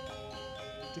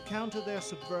 To counter their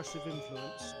subversive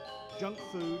influence, junk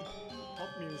food, pop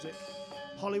music,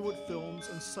 Hollywood films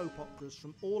and soap operas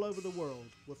from all over the world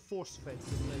were force-fed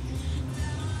to the nation.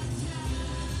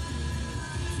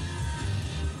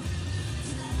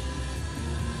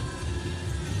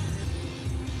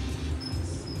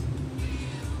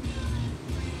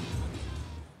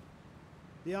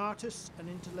 The artists and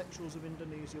intellectuals of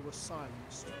Indonesia were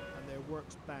silenced and their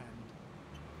works banned.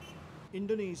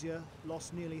 Indonesia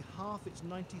lost nearly half its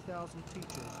 90,000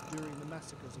 teachers during the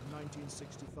massacres of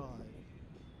 1965.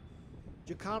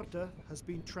 Jakarta has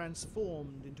been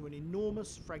transformed into an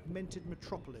enormous fragmented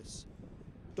metropolis,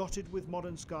 dotted with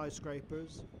modern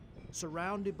skyscrapers,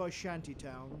 surrounded by shanty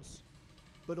towns,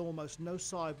 but almost no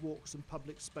sidewalks and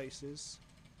public spaces,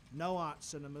 no art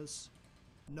cinemas,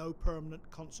 no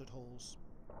permanent concert halls.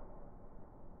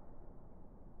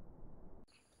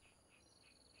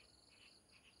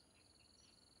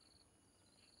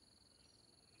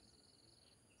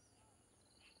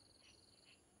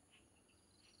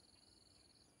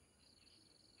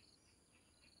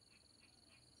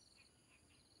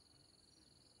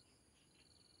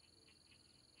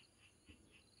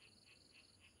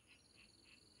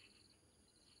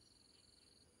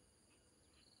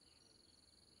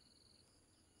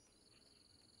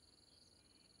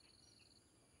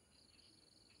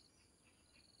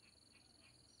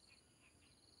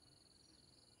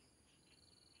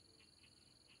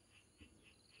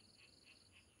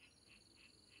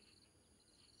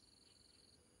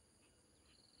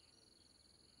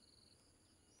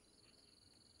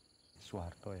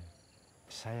 Soeharto ya.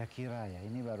 Saya kira ya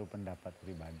ini baru pendapat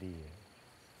pribadi ya.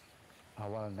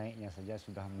 Awal naiknya saja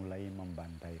sudah mulai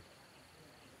membantai.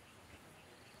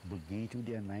 Begitu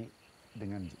dia naik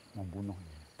dengan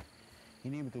membunuhnya.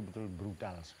 Ini betul-betul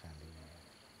brutal sekali.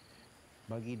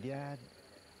 Bagi dia,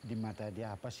 di mata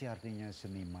dia apa sih artinya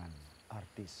seniman,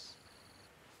 artis,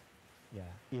 ya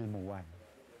ilmuwan.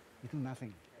 Itu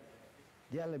nothing.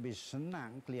 Dia lebih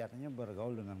senang kelihatannya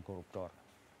bergaul dengan koruptor.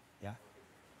 Ya.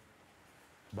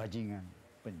 bajingan,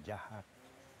 penjahat,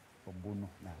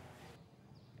 pembunuh. Nah,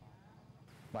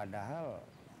 padahal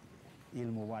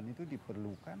ilmuwan itu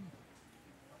diperlukan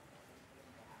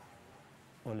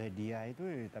oleh dia itu,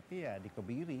 tapi ya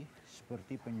dikebiri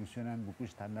seperti penyusunan buku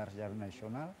standar secara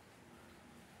nasional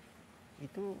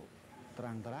itu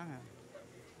terang-terangan.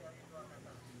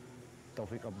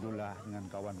 Taufik Abdullah dengan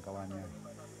kawan-kawannya,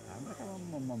 nah, mereka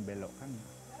membelokkan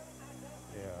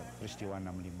ya, peristiwa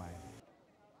 65 ini.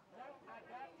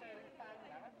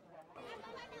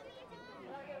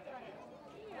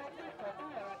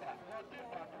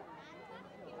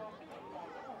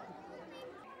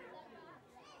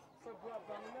 Sebuah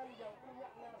bangunan yang punya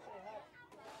nasihat.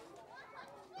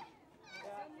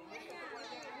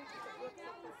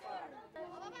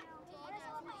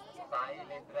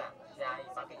 Sailendra, Syai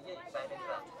pakai Y,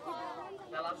 Sailendra.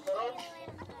 Dalam kurung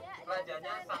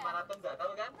rajanya Samaratungga,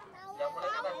 tahu kan? Yang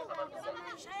mulainya Raja Samaratungga.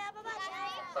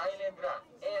 Sailendra,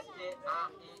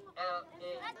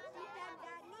 S-Y-A-I-L-E.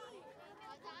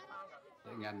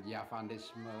 Dengan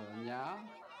Javanismenya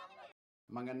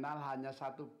mengenal hanya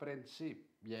satu prinsip,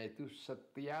 yaitu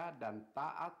setia dan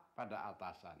taat pada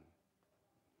atasan.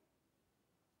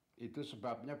 Itu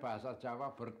sebabnya bahasa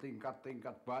Jawa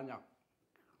bertingkat-tingkat banyak.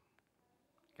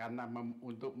 Karena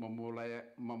untuk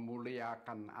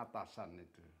memuliakan atasan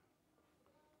itu.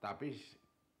 Tapi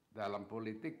dalam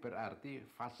politik berarti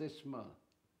fasisme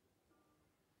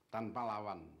tanpa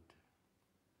lawan.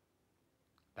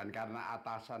 Dan karena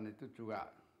atasan itu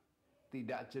juga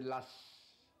tidak jelas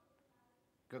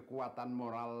kekuatan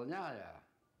moralnya, ya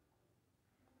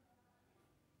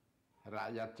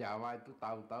rakyat Jawa itu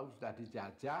tahu-tahu sudah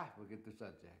dijajah begitu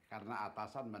saja karena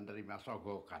atasan menerima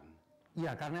sogokan.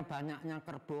 Ya karena banyaknya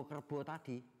kerbo-kerbo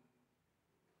tadi.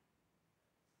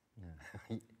 Nah,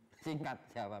 singkat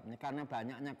jawabnya, karena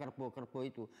banyaknya kerbo-kerbo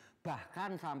itu.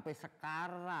 Bahkan sampai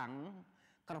sekarang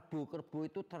kerbo-kerbo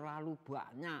itu terlalu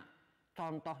banyak.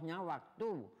 Contohnya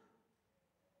waktu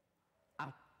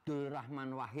Abdul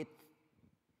Rahman Wahid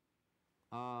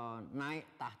naik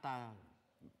tahta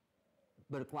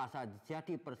berkuasa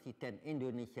jadi presiden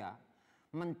Indonesia,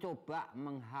 mencoba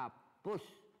menghapus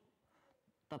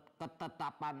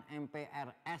ketetapan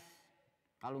MPRS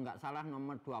kalau nggak salah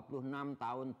nomor 26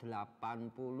 tahun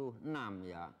 86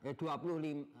 ya.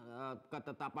 25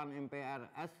 ketetapan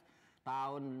MPRS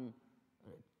tahun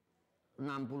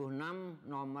 66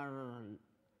 nomor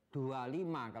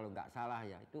 25 kalau nggak salah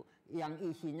ya. Itu yang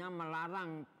isinya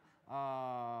melarang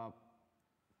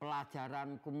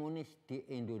pelajaran komunis di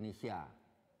Indonesia.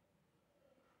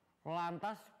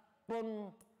 Lantas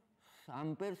pun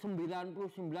hampir 99%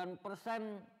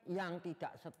 yang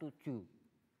tidak setuju.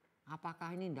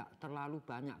 Apakah ini tidak terlalu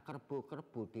banyak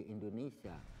kerbo-kerbo di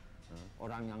Indonesia?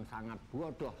 Orang yang sangat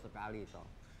bodoh sekali toh.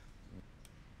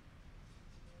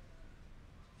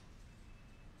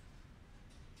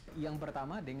 Yang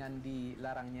pertama dengan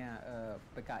dilarangnya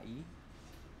PKI,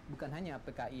 bukan hanya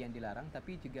PKI yang dilarang,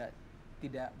 tapi juga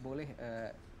tidak boleh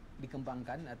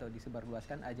dikembangkan atau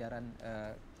disebarluaskan ajaran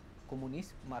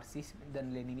komunis, Marxis,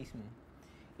 dan Leninisme.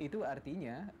 Itu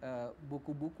artinya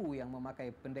buku-buku yang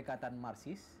memakai pendekatan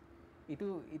Marxis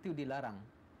itu dilarang,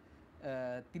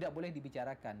 tidak boleh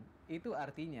dibicarakan. Itu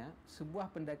artinya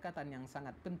sebuah pendekatan yang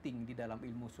sangat penting di dalam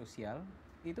ilmu sosial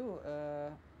itu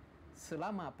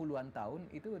selama puluhan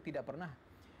tahun itu tidak pernah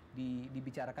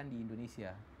dibicarakan di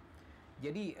Indonesia.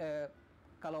 Jadi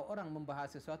kalau orang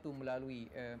membahas sesuatu melalui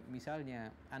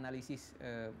misalnya analisis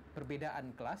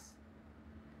perbedaan kelas,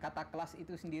 kata kelas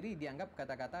itu sendiri dianggap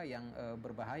kata-kata yang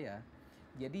berbahaya.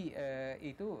 Jadi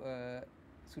itu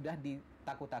sudah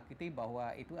ditakut-takuti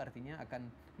bahwa itu artinya akan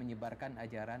menyebarkan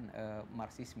ajaran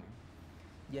Marxisme.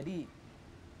 Jadi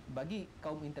bagi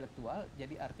kaum intelektual,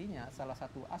 jadi artinya salah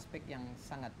satu aspek yang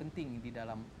sangat penting di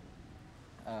dalam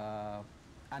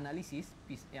analisis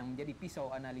yang menjadi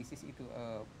pisau analisis itu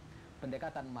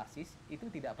pendekatan Marxis itu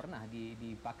tidak pernah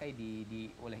dipakai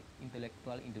oleh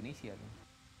intelektual Indonesia.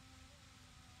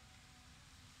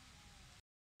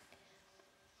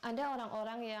 Ada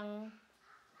orang-orang yang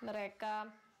mereka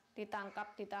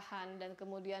ditangkap, ditahan, dan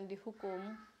kemudian dihukum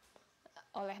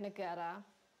oleh negara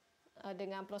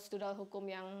dengan prosedural hukum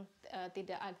yang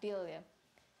tidak adil ya.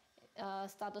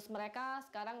 Status mereka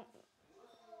sekarang,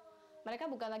 mereka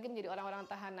bukan lagi menjadi orang-orang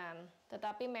tahanan,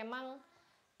 tetapi memang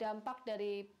dampak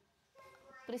dari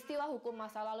peristiwa hukum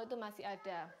masa lalu itu masih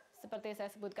ada. Seperti saya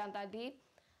sebutkan tadi,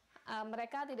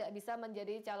 mereka tidak bisa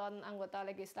menjadi calon anggota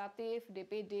legislatif,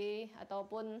 DPD,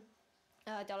 ataupun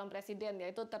calon presiden,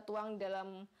 yaitu tertuang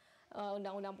dalam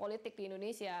undang-undang politik di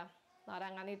Indonesia,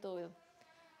 larangan itu.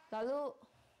 Lalu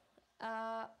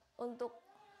untuk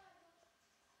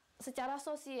secara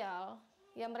sosial,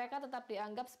 ya mereka tetap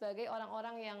dianggap sebagai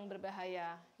orang-orang yang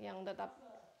berbahaya, yang tetap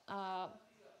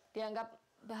dianggap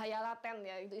bahaya laten,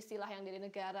 ya itu istilah yang dari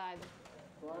negara itu.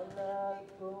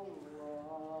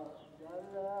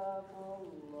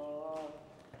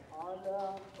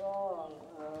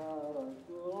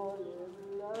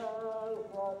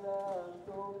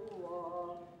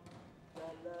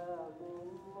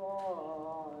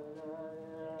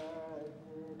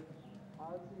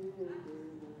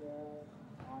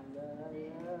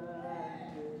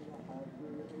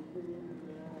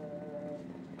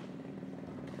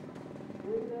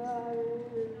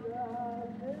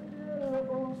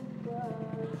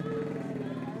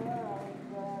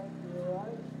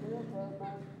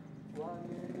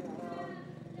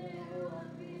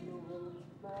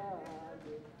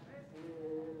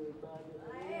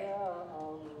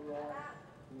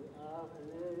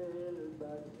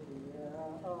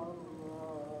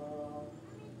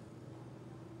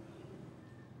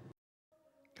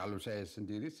 Kalau saya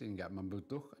sendiri sih nggak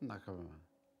membutuhkan agama.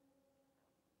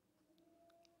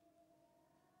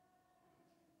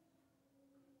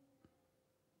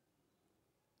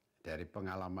 Dari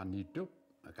pengalaman hidup,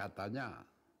 katanya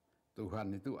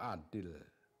Tuhan itu adil.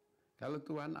 Kalau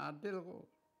Tuhan adil, kok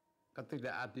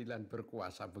ketidakadilan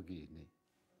berkuasa begini?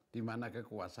 Di mana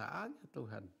kekuasaannya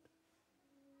Tuhan?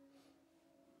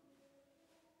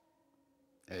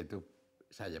 Itu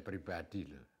saya pribadi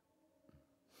loh.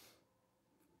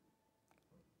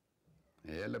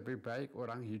 Ya lebih baik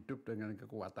orang hidup dengan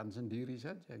kekuatan sendiri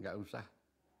saja, nggak usah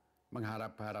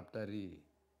mengharap-harap dari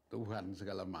Tuhan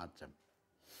segala macam.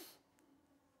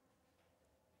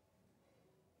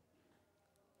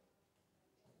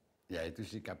 Ya itu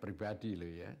sikap pribadi loh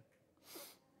ya.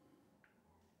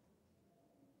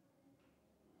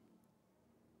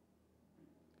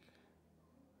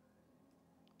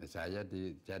 Saya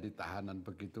jadi tahanan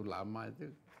begitu lama itu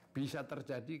bisa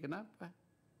terjadi kenapa?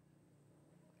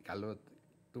 Kalau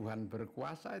Tuhan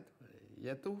berkuasa itu,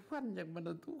 ya Tuhan yang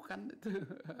menentukan itu.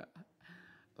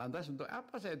 Lantas untuk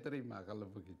apa saya terima kalau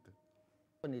begitu?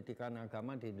 Pendidikan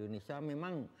agama di Indonesia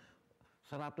memang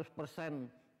 100%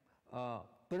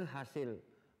 berhasil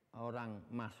orang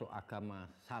masuk agama.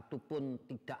 Satupun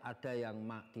tidak ada yang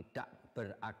tidak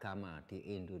beragama di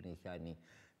Indonesia ini.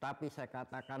 Tapi saya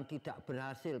katakan tidak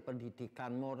berhasil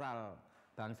pendidikan moral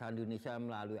bangsa Indonesia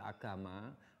melalui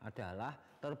agama adalah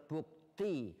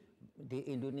terbukti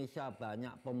di Indonesia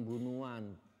banyak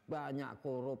pembunuhan, banyak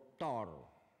koruptor,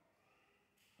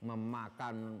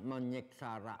 memakan,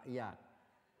 menyiksa rakyat.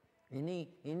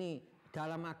 Ini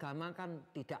dalam agama kan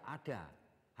tidak ada,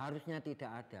 harusnya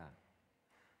tidak ada.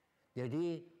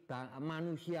 Jadi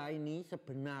manusia ini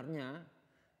sebenarnya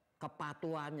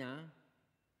kepatuhannya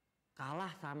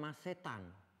kalah sama setan.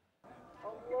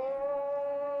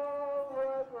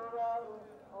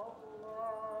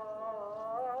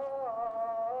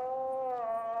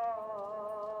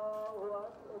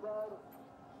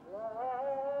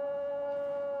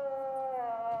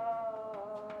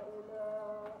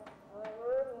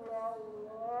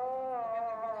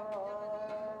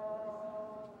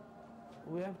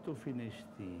 We have to finish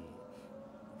the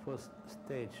first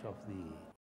stage of the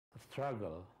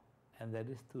struggle, and that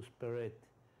is to separate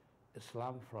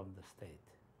Islam from the state,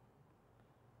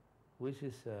 which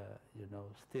is,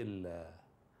 still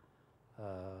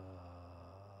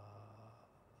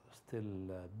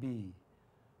be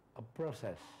a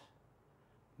process,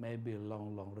 maybe a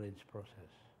long range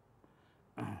process,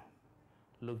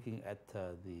 looking at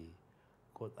the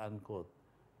quote-unquote,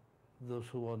 those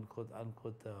who want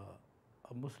quote-unquote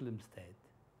a Muslim state.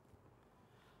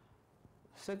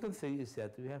 Second thing is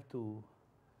that we have to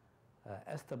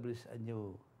establish a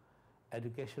new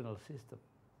educational system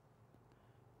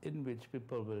in which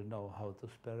people will know how to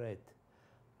separate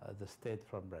the state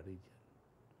from religion.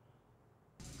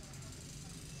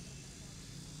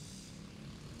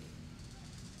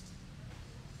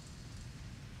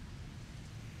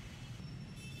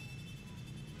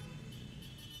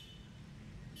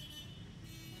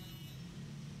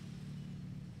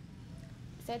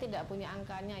 Saya tidak punya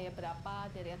angkanya ya berapa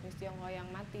dari etnis Tionghoa yang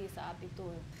mati saat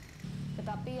itu.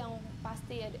 Tetapi yang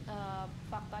pasti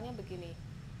faktanya begini,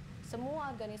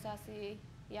 semua organisasi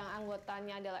yang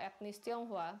anggotanya adalah etnis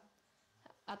Tionghoa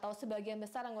atau sebagian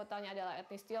besar anggotanya adalah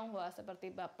etnis Tionghoa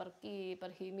seperti Baperki,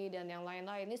 Perhimi dan yang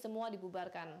lain-lain ini semua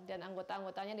dibubarkan dan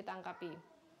anggota-anggotanya ditangkapi.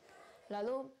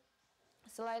 Lalu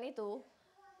selain itu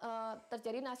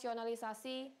terjadi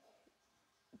nasionalisasi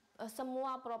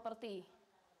semua properti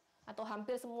atau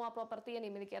hampir semua properti yang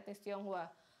dimiliki etnis Tionghoa,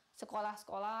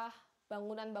 sekolah-sekolah,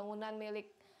 bangunan-bangunan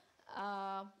milik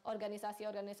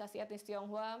organisasi-organisasi etnis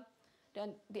Tionghoa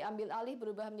dan diambil alih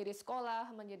berubah menjadi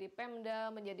sekolah, menjadi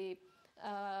Pemda, menjadi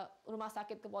rumah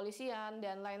sakit kepolisian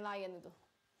dan lain-lain itu.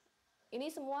 Ini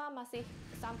semua masih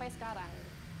sampai sekarang.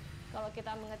 Kalau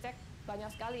kita mengecek banyak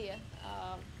sekali ya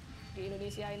di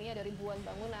Indonesia ini ada ribuan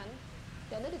bangunan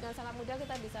dan itu dengan sangat mudah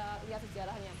kita bisa lihat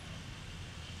sejarahnya.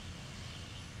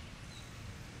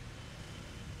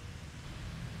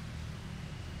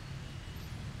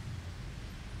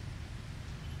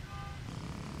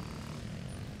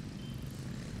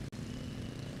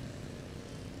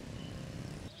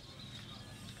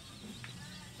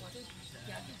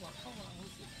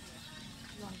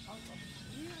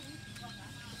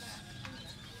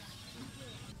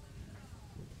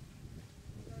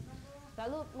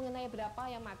 Lalu mengenai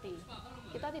berapa yang mati,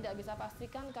 kita tidak bisa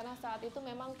pastikan karena saat itu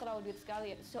memang crowded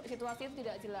sekali, situasi itu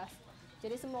tidak jelas.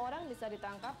 Jadi semua orang bisa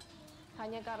ditangkap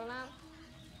hanya karena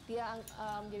dia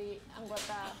menjadi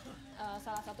anggota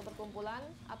salah satu perkumpulan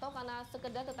atau karena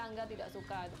sekedar tetangga tidak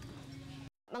suka.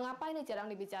 Mengapa ini jarang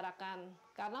dibicarakan?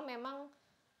 Karena memang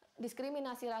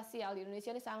diskriminasi rasial di Indonesia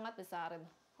ini sangat besar.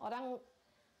 Orang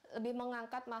lebih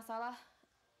mengangkat masalah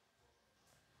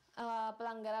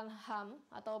pelanggaran HAM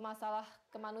atau masalah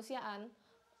kemanusiaan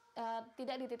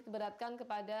tidak dititikberatkan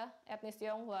kepada etnis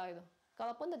Tionghoa itu.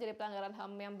 Kalaupun terjadi pelanggaran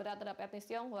HAM yang berat terhadap etnis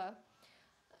Tionghoa,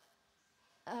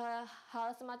 hal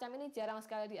semacam ini jarang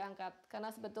sekali diangkat karena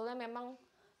sebetulnya memang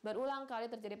berulang kali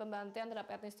terjadi pembantaian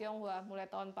terhadap etnis Tionghoa mulai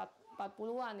tahun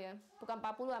 40-an ya, bukan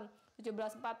 40-an,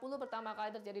 1740 pertama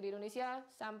kali terjadi di Indonesia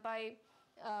sampai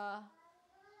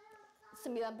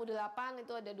 98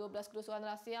 itu ada 12 kerusuhan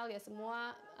rasial ya,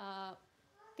 semua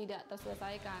tidak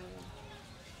terselesaikan.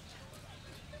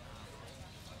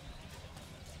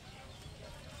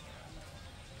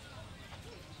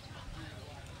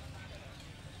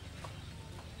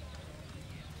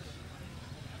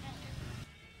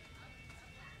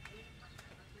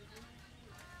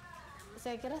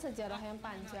 Saya kira sejarah yang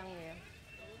panjang ya.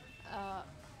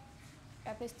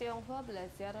 Etnis Tionghoa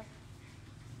belajar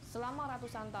selama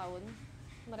ratusan tahun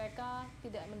mereka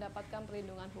tidak mendapatkan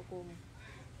perlindungan hukum.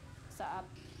 Saat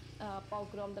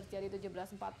pogrom terjadi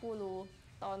 1740,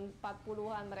 tahun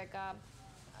 40-an mereka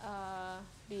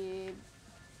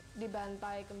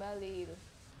dibantai kembali gitu.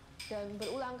 Dan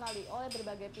berulang kali oleh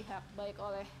berbagai pihak, baik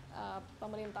oleh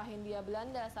pemerintah Hindia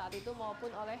Belanda saat itu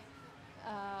maupun oleh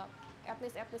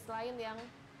etnis-etnis lain yang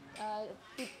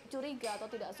curiga atau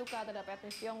tidak suka terhadap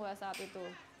etnis Tionghoa saat itu.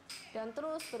 Dan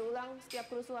terus berulang, setiap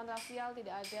kerusuhan rasial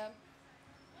tidak ada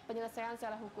penyelesaian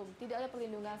secara hukum, tidak ada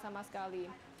perlindungan sama sekali.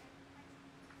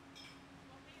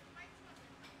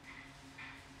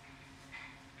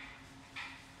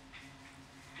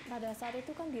 Pada saat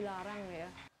itu kan dilarang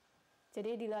ya,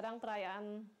 jadi dilarang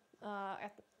perayaan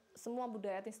semua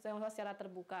budaya etnis Tionghoa secara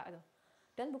terbuka.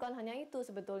 Dan bukan hanya itu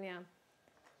sebetulnya,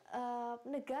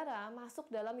 negara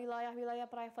masuk dalam wilayah-wilayah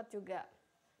private juga.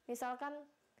 Misalkan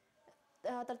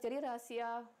terjadi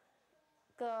rahasia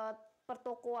ke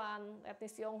pertokoan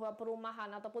etnis Tionghoa,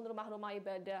 perumahan ataupun rumah-rumah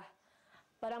ibadah.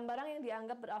 Barang-barang yang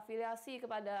dianggap berafiliasi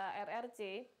kepada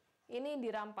RRC ini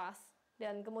dirampas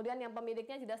dan kemudian yang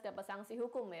pemiliknya jelas dapat sanksi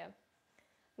hukum ya.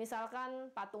 Misalkan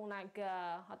patung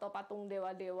naga atau patung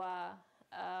dewa-dewa,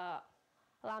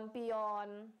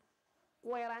 lampion,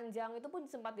 kue ranjang itu pun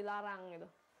sempat dilarang gitu.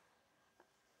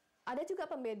 Ada juga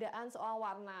pembedaan soal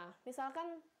warna.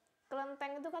 Misalkan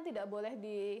kelenteng itu kan tidak boleh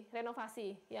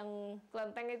direnovasi. Yang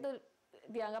kelenteng itu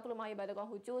dianggap rumah ibadah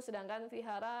Konghucu, sedangkan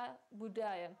vihara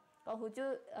Buddha ya. Konghucu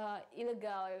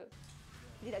ilegal,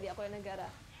 tidak diakui negara.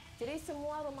 Jadi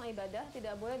semua rumah ibadah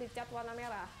tidak boleh dicat warna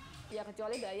merah. Ya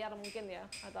kecuali bayar mungkin ya,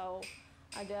 atau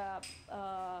ada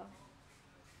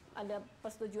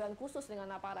persetujuan khusus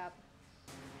dengan aparat.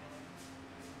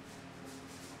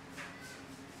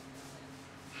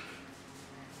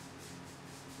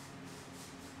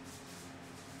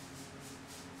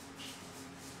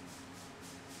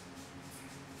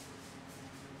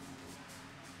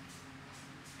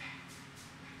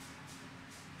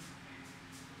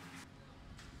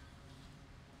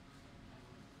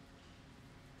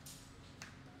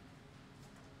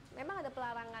 Memang ada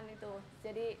pelarangan itu.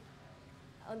 Jadi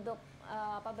untuk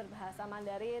berbahasa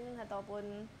Mandarin ataupun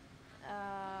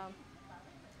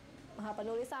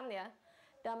penulisan ya.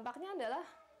 Dampaknya adalah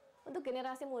untuk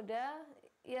generasi muda,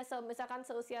 ya misalkan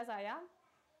seusia saya,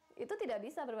 itu tidak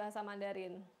bisa berbahasa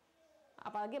Mandarin.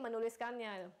 Apalagi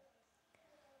menuliskannya.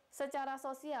 Secara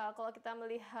sosial, kalau kita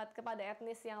melihat kepada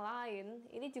etnis yang lain,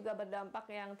 ini juga berdampak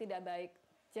yang tidak baik.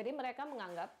 Jadi mereka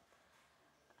menganggap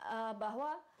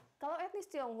bahwa kalau etnis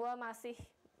Tionghoa masih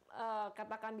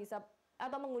katakan bisa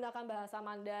atau menggunakan bahasa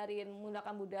Mandarin,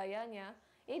 menggunakan budayanya,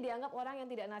 ini dianggap orang yang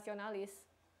tidak nasionalis.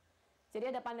 Jadi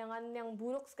ada pandangan yang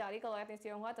buruk sekali kalau etnis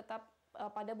Tionghoa tetap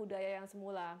pada budaya yang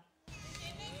semula.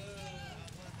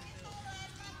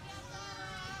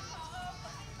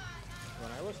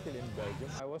 When I was still in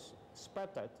Belgium, I was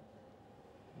spat at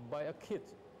by a kid,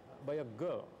 by a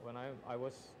girl, when I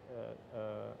was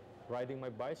riding my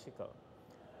bicycle.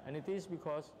 And it is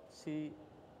because she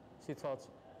thought,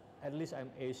 at least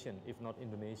I'm Asian, if not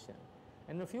Indonesian.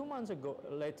 And a few months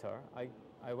later,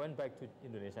 I went back to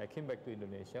Indonesia. I came back to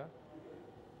Indonesia,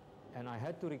 and I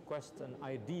had to request an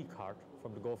ID card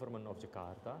from the government of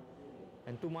Jakarta.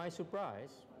 And to my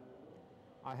surprise,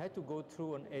 I had to go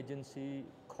through an agency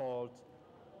called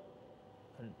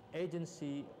an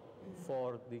Agency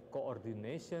for the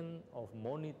Coordination of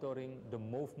Monitoring the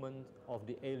Movement of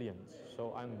the Aliens.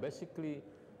 So I'm basically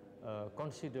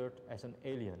considered as an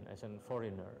alien, as a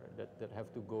foreigner, that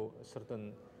have to go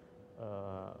certain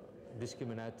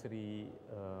discriminatory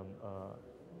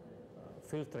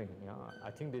filtering. Yeah, I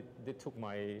think they took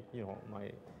my, my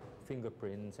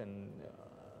fingerprints and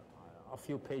a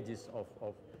few pages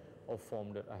of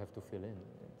form that I have to fill in.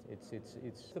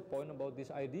 It's the point about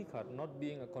this ID card not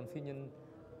being a convenient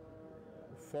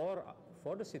for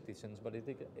the citizens, but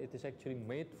it is actually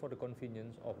made for the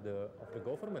convenience of the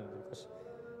government, because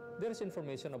there is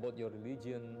information about your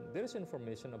religion, there is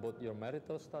information about your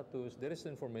marital status, there is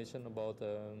information about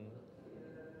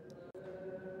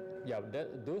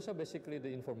those are basically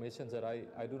the information that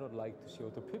I do not like to show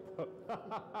to people.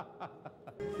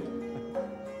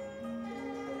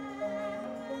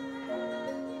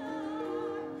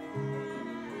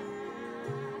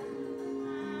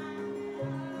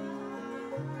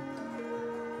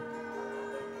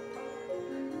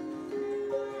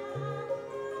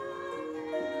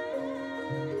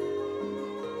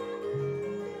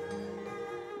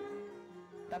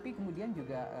 Tapi kemudian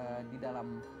juga di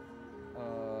dalam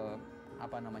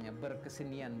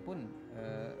berkesenian pun,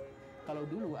 kalau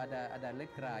dulu ada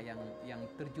lekra yang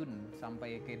terjun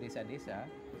sampai ke desa-desa,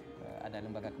 ada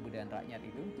lembaga kebudayaan rakyat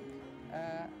itu.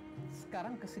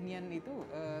 Sekarang kesenian itu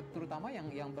terutama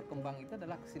yang berkembang itu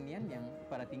adalah kesenian yang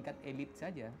pada tingkat elit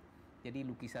saja. Jadi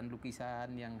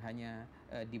lukisan-lukisan yang hanya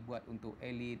dibuat untuk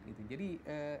elit gitu. Jadi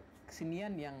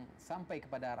kesenian yang sampai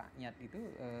kepada rakyat itu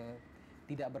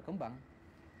tidak berkembang.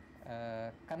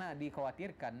 Karena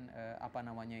dikhawatirkan apa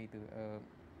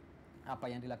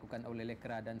yang dilakukan oleh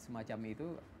lekra dan semacam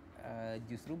itu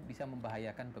justru bisa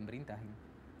membahayakan pemerintah.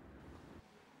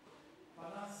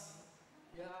 Panas,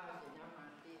 ya hasilnya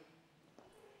mati.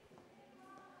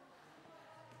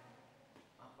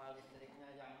 Apa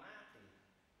listriknya yang mati?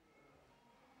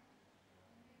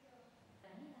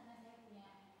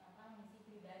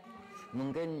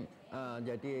 Mungkin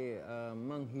jadi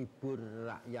menghibur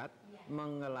rakyat,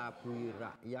 mengelabui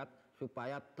rakyat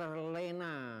supaya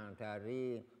terlena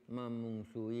dari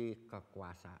memungsuhi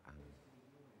kekuasaan.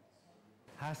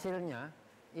 Hasilnya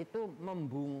itu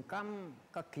membungkam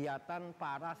kegiatan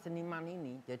para seniman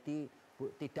ini. Jadi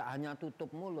tidak hanya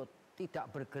tutup mulut, tidak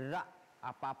bergerak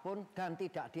apapun dan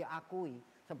tidak diakui.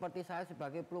 Seperti saya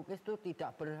sebagai pelukis itu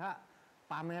tidak berhak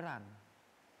pameran.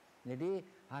 Jadi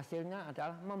hasilnya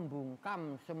adalah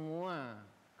membungkam semua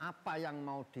apa yang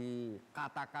mau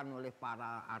dikatakan oleh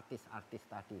para artis-artis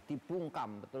tadi.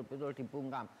 Dibungkam, betul-betul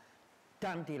dibungkam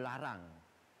dan dilarang.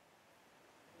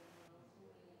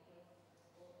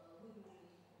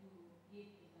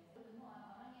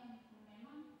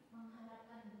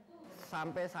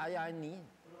 Sampai saya ini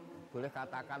boleh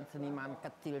katakan seniman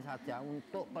kecil saja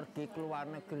untuk pergi ke luar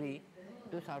negeri,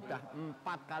 itu sudah 4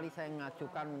 kali saya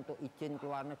mengajukan untuk izin ke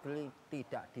luar negeri,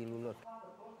 tidak dilulus.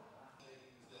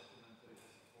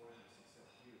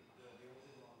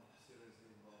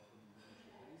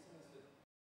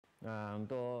 Nah,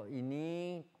 untuk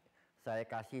ini saya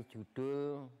kasih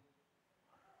judul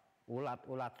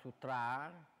Ulat-ulat Sutra,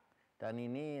 dan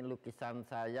ini lukisan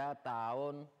saya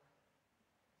tahun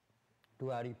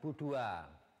 2002.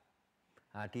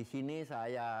 Nah, di sini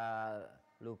saya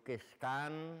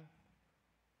lukiskan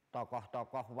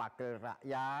tokoh-tokoh wakil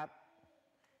rakyat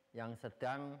yang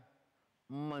sedang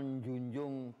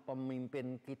menjunjung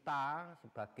pemimpin kita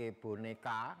sebagai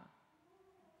boneka.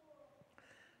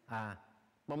 Nah,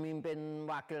 pemimpin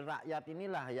wakil rakyat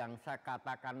inilah yang saya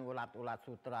katakan ulat-ulat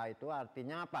sutra. Itu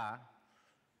artinya apa?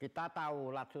 Kita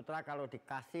tahu ulat sutra kalau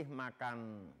dikasih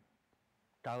makan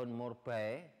daun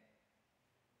murbei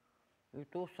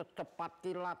itu secepat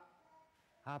kilat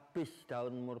habis.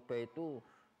 Daun murbei itu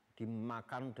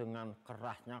dimakan dengan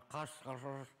kerasnya, keras,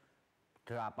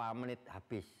 berapa menit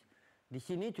habis. Di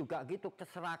sini juga gitu,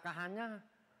 keserakahannya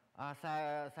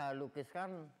saya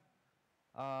lukiskan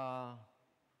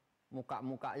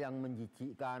muka-muka yang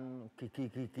menjijikkan,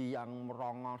 gigi-gigi yang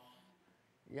merongos,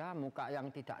 ya muka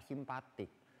yang tidak simpatik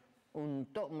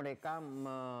untuk mereka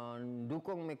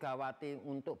mendukung Megawati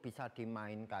untuk bisa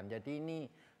dimainkan. Jadi ini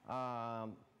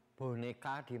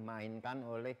boneka dimainkan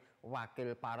oleh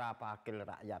para wakil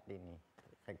rakyat ini.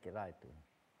 Saya kira itu.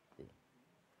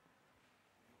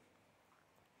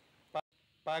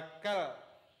 Bakal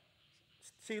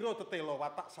siro tetelo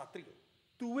watak satrio,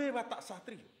 duwe watak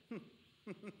satrio.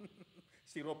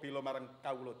 Siro bela marang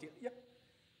kawula cilik ya.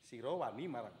 Siro wani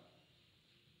marang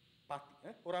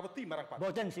pati, ora wedi marang pati.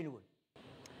 Boten sinuwun.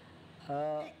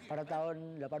 Pada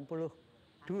tahun 82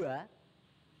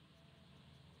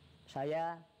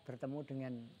 saya bertemu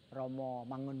dengan Romo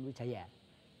Mangunwijaya.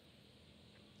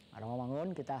 Romo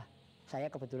Mangun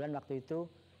saya kebetulan waktu itu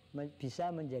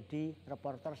bisa menjadi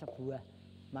reporter sebuah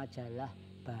majalah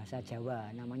bahasa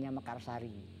Jawa namanya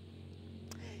Mekarsari.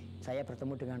 Saya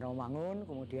bertemu dengan Romo Mangun,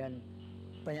 kemudian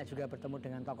banyak juga bertemu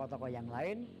dengan tokoh-tokoh yang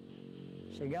lain,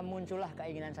 sehingga muncullah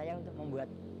keinginan saya untuk membuat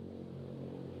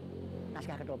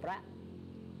naskah ketoprak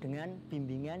dengan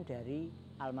bimbingan dari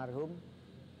almarhum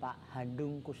Pak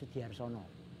Handung Kusudiarsono.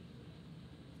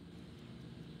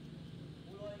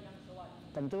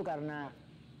 Tentu karena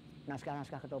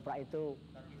naskah-naskah ketoprak itu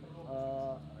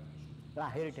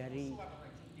lahir dari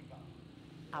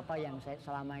apa yang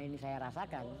selama ini saya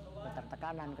rasakan,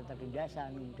 ketertekanan,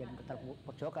 ketertindasan, kemudian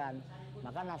keterpojokan,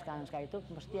 maka naskah-naskah itu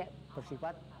mesti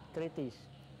bersifat kritis,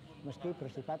 mesti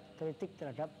bersifat kritik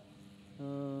terhadap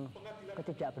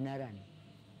ketidakbenaran.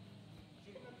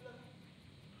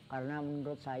 Karena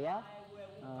menurut saya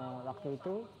waktu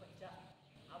itu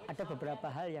ada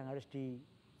beberapa hal yang harus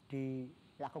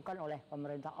dilakukan oleh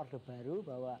pemerintah Orde Baru,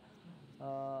 bahwa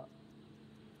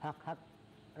hak-hak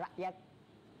rakyat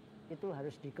itu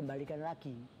harus dikembalikan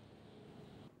lagi.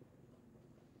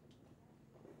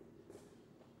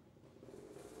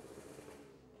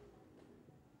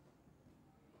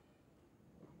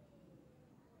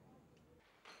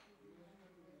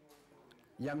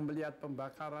 Yang melihat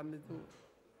pembakaran itu,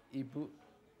 ibu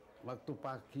waktu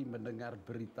pagi mendengar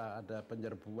berita ada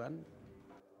penyerbuan,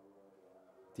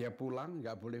 dia pulang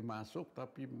nggak boleh masuk,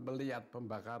 tapi melihat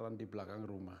pembakaran di belakang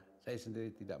rumah. Saya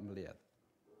sendiri tidak melihat.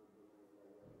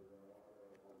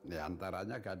 Di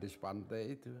antaranya gadis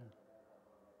pantai itu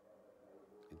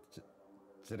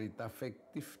cerita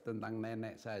fiktif tentang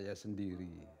nenek saya sendiri.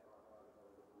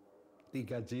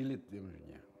 3 jilid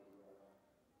maksudnya.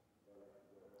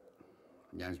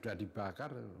 Yang sudah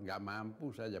dibakar nggak mampu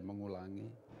saya mengulangi.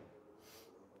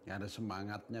 Karena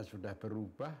semangatnya sudah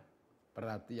berubah,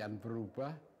 perhatian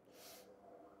berubah,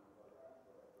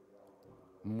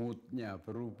 moodnya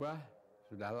berubah,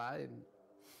 sudah lain.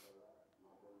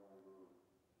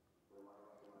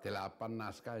 8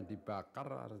 naskah yang dibakar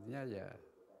artinya ya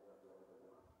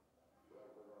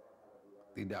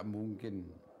tidak mungkin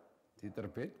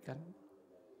diterbitkan.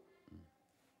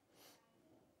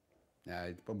 Nah,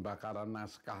 itu pembakaran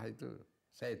naskah itu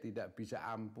saya tidak bisa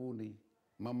ampuni,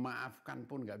 memaafkan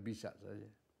pun nggak bisa saya.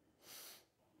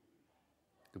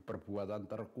 Itu perbuatan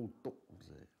terkutuk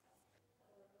saya.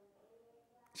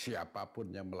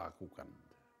 Siapapun yang melakukan.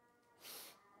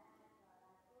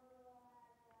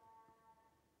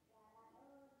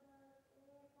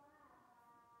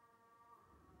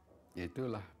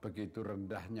 Itulah begitu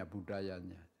rendahnya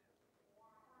budayanya.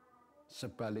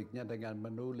 Sebaliknya dengan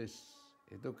menulis,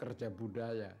 itu kerja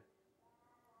budaya.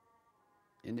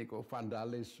 Ini kok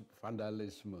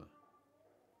vandalisme.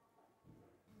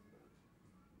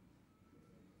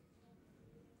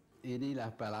 Inilah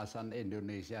balasan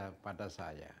Indonesia pada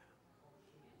saya.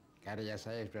 Karya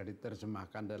saya sudah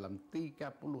diterjemahkan dalam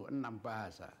 36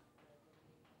 bahasa.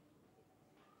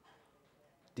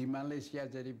 Di Malaysia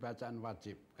jadi bacaan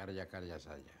wajib karya-karya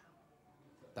saya.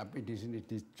 Tapi di sini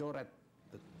dicoret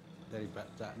dari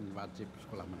bacaan wajib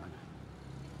sekolah menengah.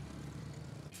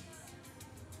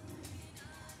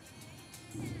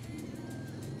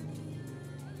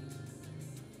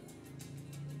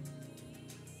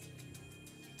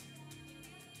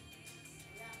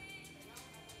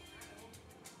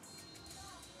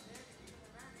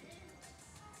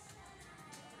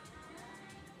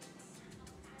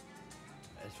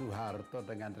 Soeharto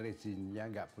dengan rezimnya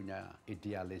nggak punya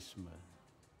idealisme.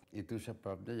 Itu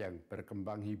sebabnya yang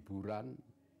berkembang hiburan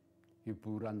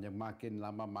yang makin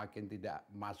lama makin tidak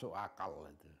masuk akal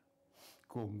itu.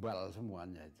 Gombal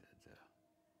semuanya itu.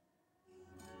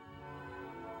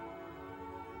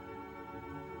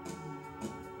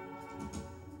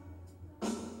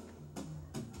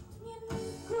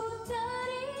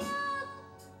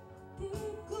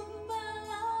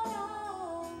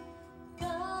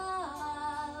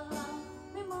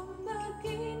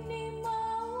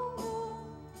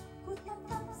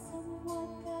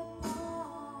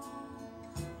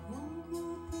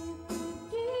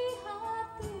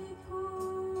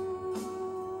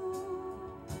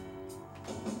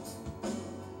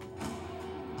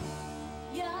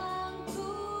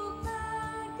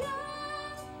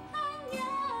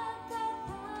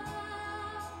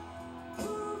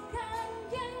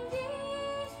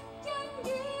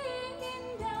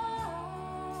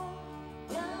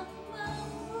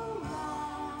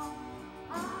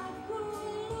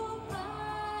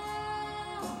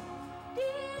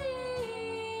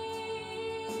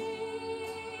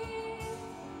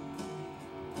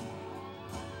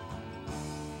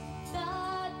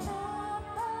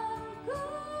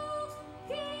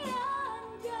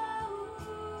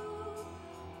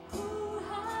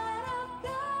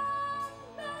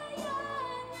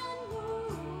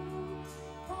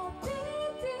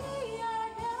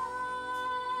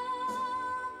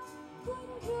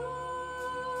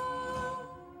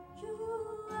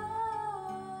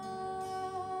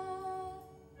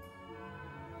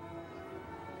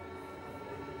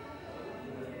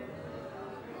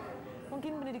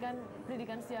 mungkin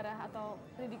pendidikan sejarah atau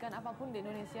pendidikan apapun di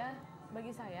Indonesia bagi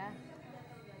saya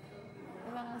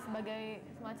memang sebagai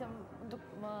semacam untuk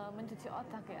mencuci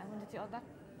otak ya, mencuci otak,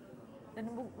 dan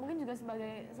mungkin juga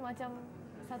sebagai semacam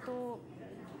satu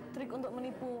trik untuk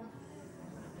menipu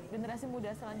generasi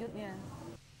muda selanjutnya.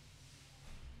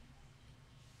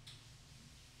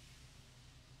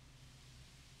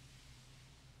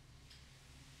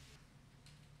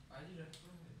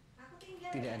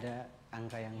 Tidak ada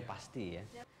angka yang pasti ya.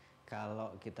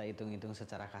 Kalau kita hitung-hitung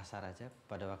secara kasar aja,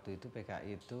 pada waktu itu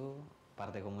PKI itu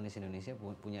Partai Komunis Indonesia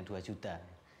punya 2 juta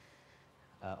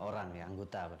orang ya,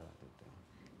 anggota pada waktu itu.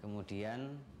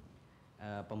 Kemudian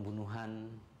pembunuhan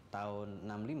tahun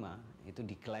 65 itu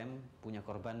diklaim punya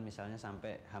korban misalnya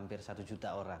sampai hampir 1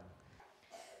 juta orang.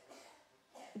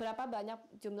 Berapa banyak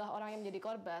jumlah orang yang menjadi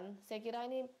korban, saya kira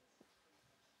ini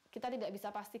kita tidak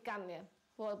bisa pastikan ya.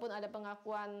 Walaupun ada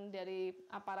pengakuan dari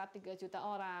aparat 3 juta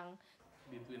orang.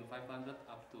 Between 500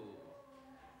 up to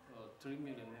 3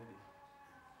 million maybe.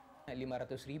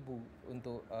 500.000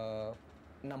 untuk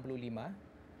 65,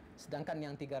 sedangkan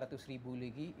yang 300.000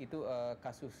 lagi itu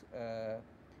kasus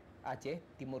Aceh,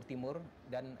 Timur-Timur,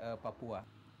 dan Papua.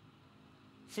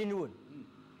 Sinuwun.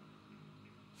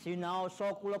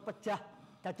 Sinaosa kula pejah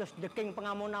dados deking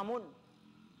pengamun-amun.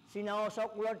 Sinaosa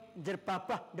kula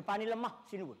jerbabah depani lemah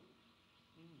sinuwun.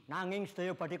 Nanging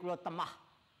sedaya badhe kula temah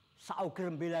sauger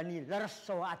mbelani leres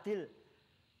saha adil.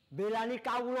 Mbelani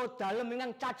kawula dalem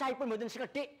ingkang cacahipun mboten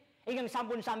sekedhik ingkang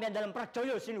sampun sampeyan dalem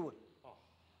perjaya sinuwun. Oh.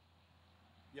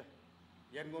 Ya,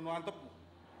 yen ngono antepmu.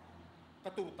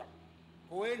 Keturutan.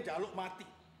 Kowe njaluk mati.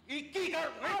 Iki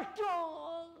karo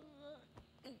aduh.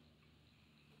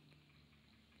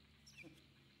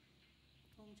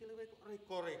 Wong cilik kok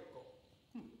reko-reko.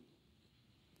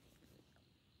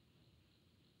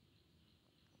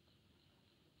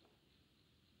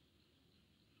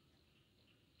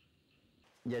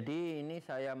 Jadi ini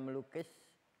saya melukis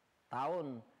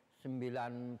tahun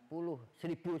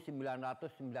 1999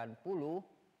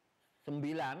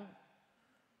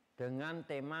 dengan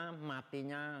tema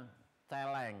matinya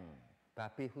celeng,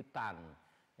 babi hutan.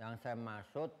 Yang saya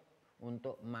maksud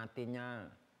untuk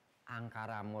matinya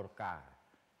angkara murka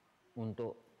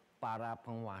untuk para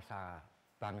penguasa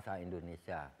bangsa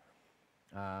Indonesia.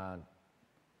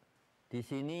 Di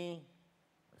sini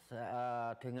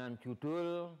dengan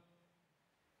judul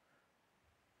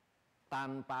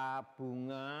tanpa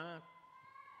bunga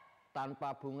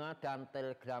dan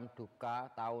telegram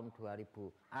duka tahun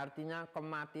 2000. Artinya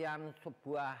kematian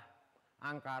sebuah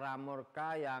angkara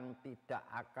murka yang tidak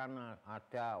akan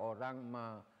ada orang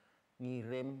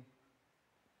mengirim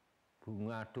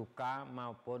bunga duka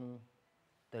maupun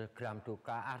telegram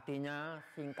duka. Artinya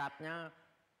singkatnya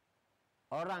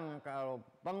orang kalau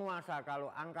penguasa kalau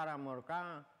angkara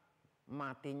murka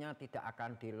matinya tidak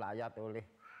akan dilayat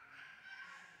oleh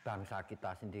bangsa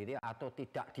kita sendiri atau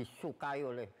tidak disukai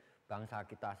oleh bangsa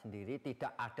kita sendiri.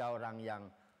 Tidak ada orang yang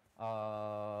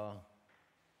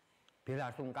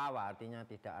bela sungkawa, artinya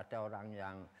tidak ada orang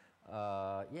yang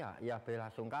ya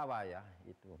bela sungkawa ya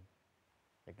itu.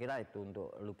 Saya kira itu untuk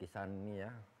lukisan ini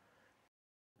ya.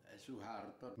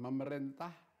 Soeharto memerintah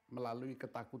melalui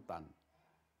ketakutan.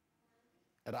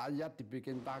 Rakyat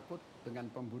dibikin takut dengan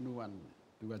pembunuhan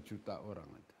 2 juta orang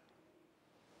itu.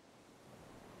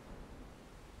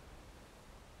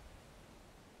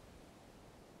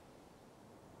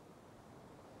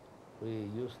 We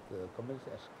used the communist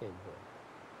escape there.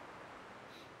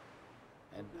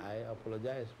 And I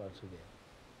apologize once again.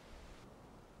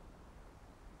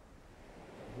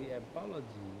 The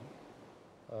apology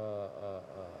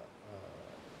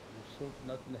should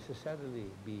not necessarily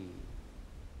be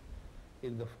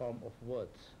in the form of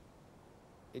words.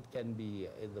 It can be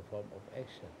in the form of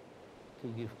action to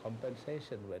give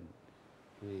compensation when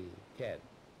we can.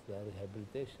 The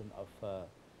rehabilitation of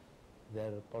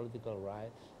their political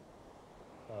rights,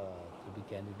 to be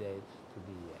candidates, to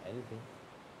be anything,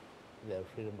 their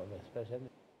freedom of expression.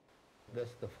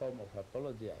 That's the form of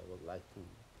apology I would like to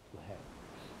have.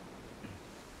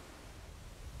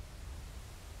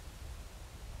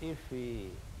 If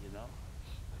we,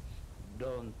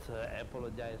 don't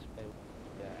apologize by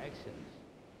their actions,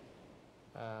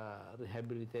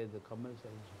 rehabilitate the communists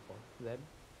and so forth, then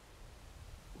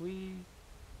we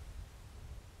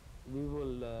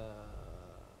will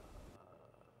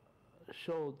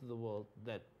show to the world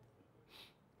that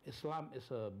Islam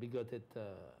is a bigoted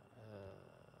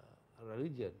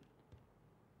religion.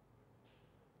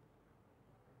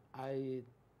 I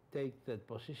take that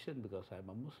position because I'm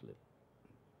a Muslim.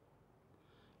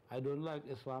 I don't like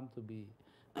Islam to be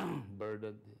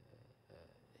burdened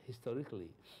historically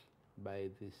by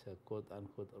this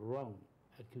quote-unquote wrong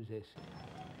accusation.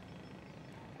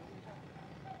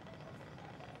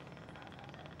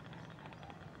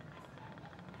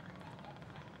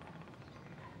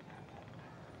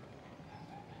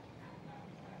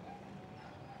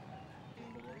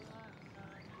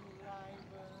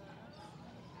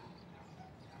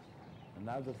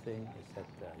 Another thing is that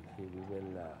we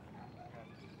will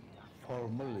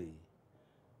formally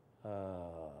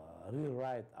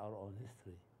rewrite our own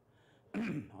history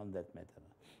on that matter.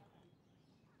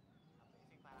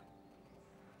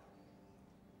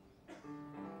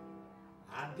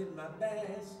 I did my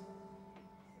best,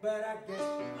 but I guess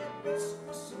my best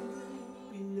wasn't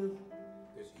good enough.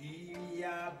 'Cause here we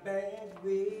are back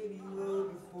where we were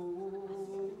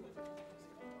before.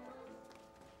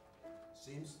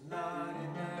 Seems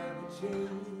nothing ever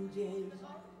changes.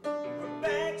 We're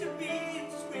back to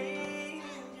being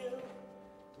strangers,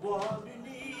 wondering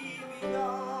if we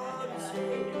got to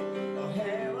stay or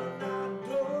have another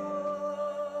door.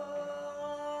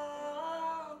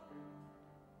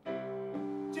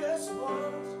 Just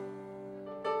once,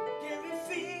 can we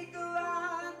figure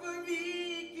out what we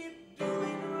keep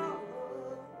doing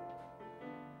wrong?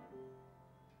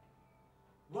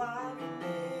 Why we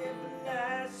never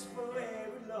last for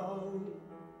very long?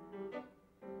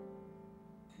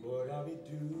 What are we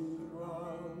doing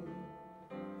wrong?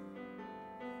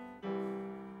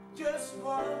 Just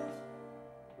once,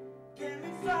 can we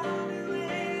find a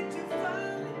way to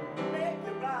finally make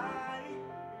it right?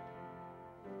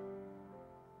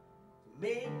 To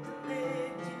make the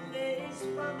legend last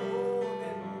for more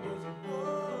than just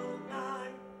one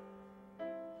night.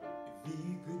 If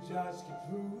we could just get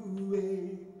through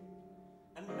it,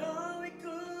 I know we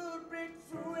could break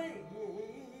through it.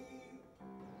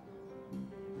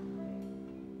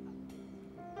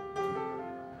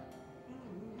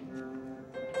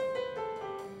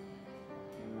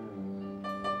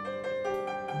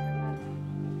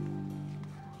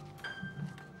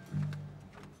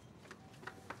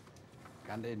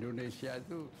 Kan Indonesia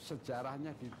itu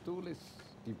sejarahnya ditulis,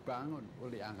 dibangun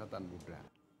oleh angkatan muda.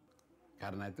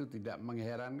 Karena itu tidak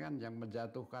mengherankan yang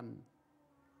menjatuhkan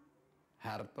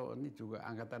Harto ini juga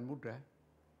angkatan muda.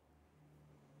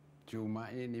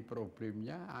 Cuma ini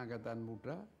problemnya angkatan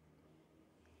muda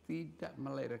tidak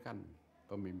melahirkan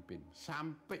pemimpin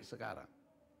sampai sekarang.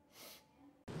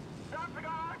 Dan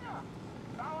segalanya,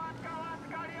 kawan-kawan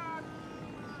sekalian,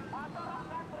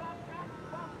 masyarakat rakyat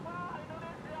bangsa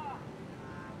Indonesia,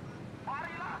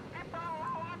 marilah kita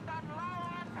lawan dan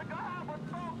lawan segala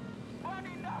bentuk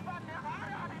penindasan yang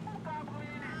ada di muka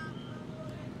bumi ini.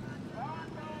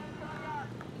 Kawan-kawan sekalian,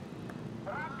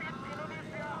 rakyat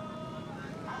Indonesia,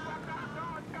 apakah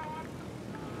kawan-kawan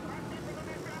rakyat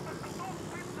Indonesia tertutup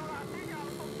pintu hatinya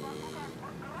untuk melakukan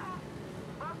bergerak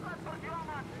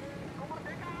perjuangan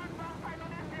kemerdekaan bangsa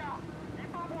Indonesia?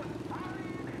 Itu pun hari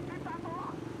ini kita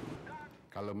tolak.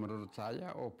 Kalau menurut saya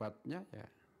obatnya ya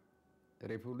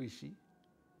revolusi,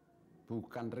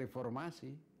 bukan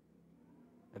reformasi.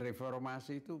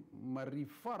 Reformasi itu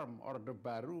mereform Orde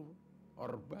Baru,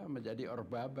 Orba menjadi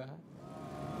Orbaba.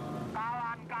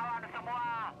 Kawan-kawan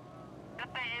semua,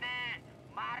 detik ini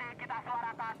mari kita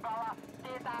suarakan bahwa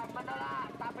kita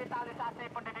menolak kapitalisasi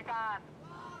pendidikan.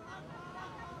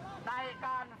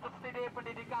 Naikkan subsidi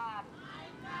pendidikan.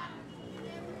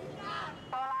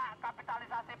 Tolak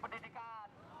kapitalisasi pendidikan.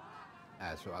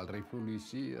 Soal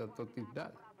revolusi atau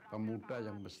tidak, pemuda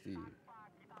yang mesti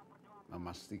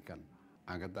memastikan.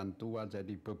 Angkatan tua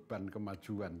jadi beban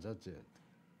kemajuan saja.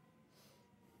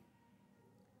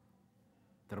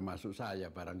 Termasuk saya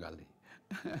barangkali.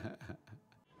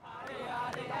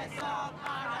 Hari-hari esok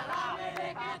adalah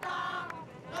milik kita.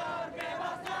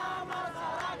 Terbebasnya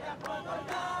masyarakat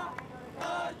bekerja.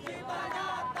 Terciptanya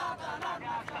tatanan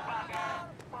yang sebagai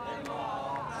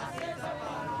demokrasi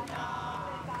sepenuhnya.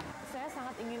 Saya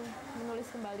sangat ingin menulis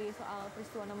kembali soal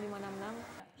peristiwa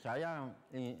 6566.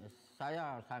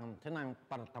 Saya sangat senang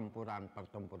pertempuran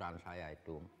saya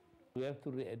itu. We have to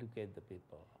re-educate the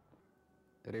people.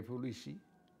 Revolusi.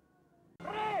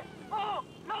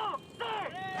 Revolusi!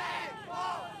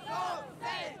 Revolusi!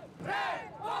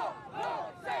 Revolusi!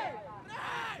 Revolusi!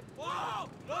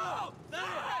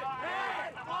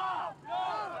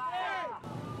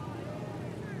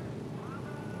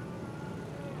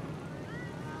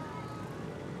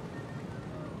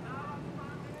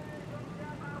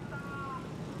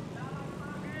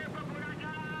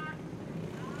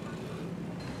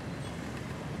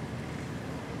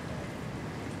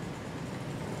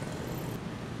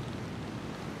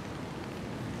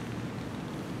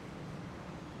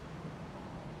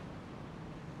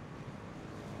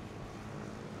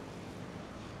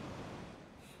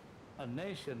 A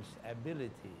nation's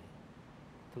ability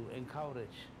to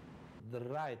encourage the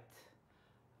right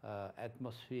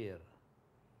atmosphere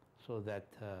so that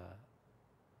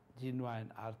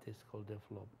genuine artists could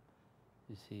develop.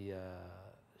 You see,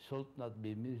 should not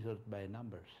be measured by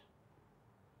numbers.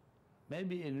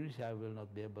 Maybe Indonesia will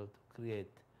not be able to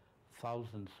create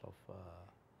thousands of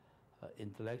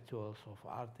intellectuals, of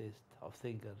artists, of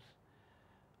thinkers,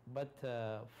 but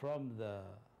from the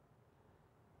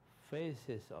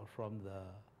faces or from the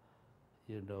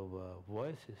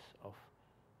voices of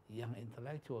young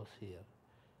intellectuals here,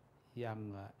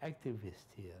 young activists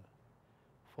here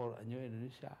for a new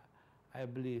Indonesia, I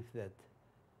believe that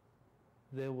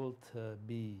they would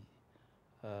be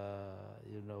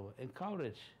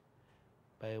encouraged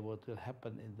by what will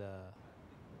happen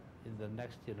in the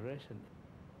next generation.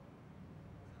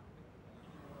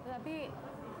 Tetapi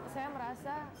saya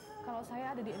merasa kalau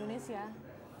saya ada di Indonesia,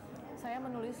 saya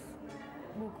menulis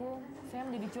buku, saya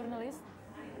menjadi jurnalis,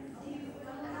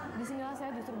 disinilah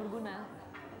saya justru berguna.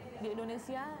 Di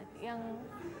Indonesia yang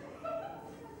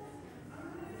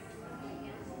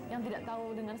tidak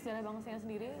tahu dengan sejarah bangsanya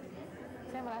sendiri,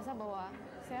 saya merasa bahwa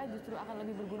saya justru akan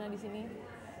lebih berguna di sini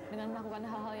dengan melakukan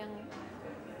hal-hal yang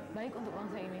baik untuk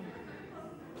bangsa ini.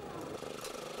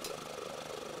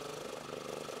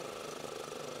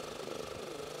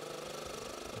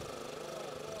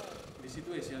 The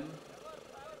situation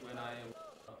when I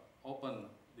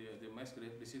open the mass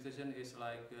grave, the situation is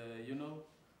like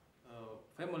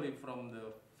family from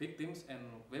the victims and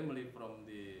family from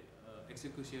the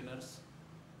executioners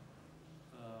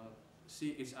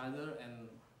see each other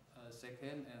and shake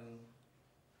hand, and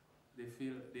they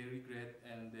regret,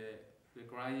 and they're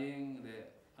crying.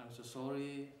 I'm so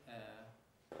sorry.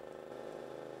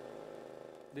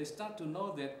 They start to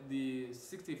know that the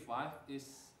 65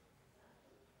 is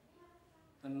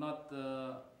not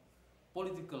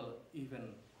political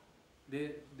event.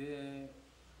 They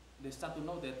start to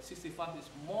know that 65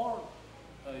 is more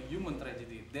a human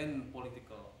tragedy than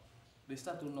political. They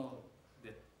start to know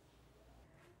that.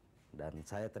 Dan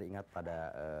saya teringat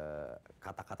pada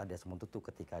kata-kata Desmond Tutu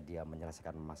ketika dia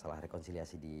menyelesaikan masalah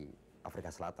rekonsiliasi di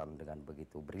Afrika Selatan dengan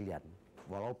begitu brilian.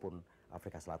 Walaupun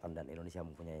Afrika Selatan dan Indonesia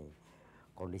mempunyai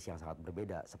kondisi yang sangat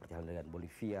berbeda, seperti halnya dengan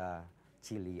Bolivia,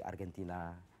 Chili,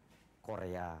 Argentina,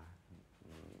 Korea,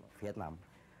 Vietnam.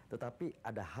 Tetapi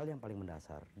ada hal yang paling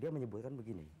mendasar. Dia menyebutkan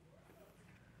begini,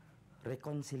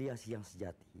 rekonsiliasi yang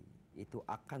sejati itu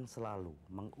akan selalu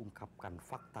mengungkapkan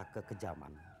fakta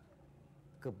kekejaman,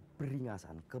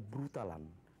 keberingasan, kebrutalan,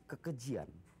 kekejian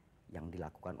yang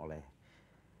dilakukan oleh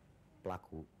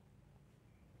pelaku,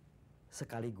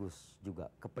 sekaligus juga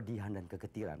kepedihan dan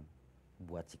kegetiran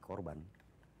buat si korban,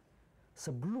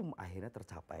 sebelum akhirnya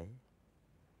tercapai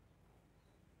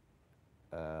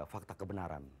fakta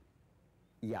kebenaran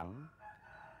yang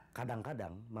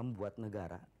kadang-kadang membuat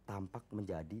negara tampak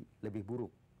menjadi lebih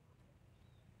buruk.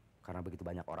 Karena begitu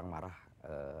banyak orang marah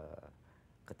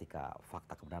ketika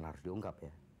fakta kebenaran harus diungkap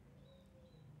ya.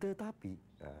 Tetapi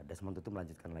Desmond Tutu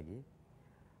melanjutkan lagi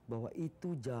bahwa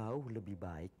itu jauh lebih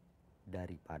baik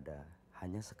daripada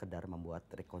hanya sekedar membuat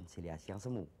rekonsiliasi yang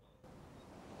semu.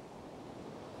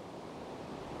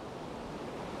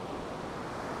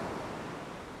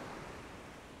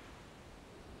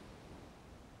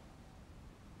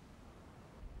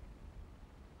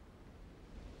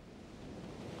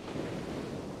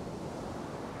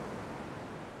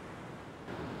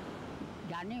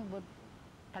 Jadi buat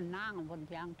tenang, buat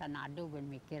yang tanado, buat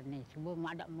mikir nih. Sebelum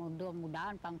ada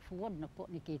mudah-mudahan pangsuan nepuk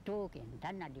ni kita,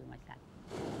 kan ada masalah.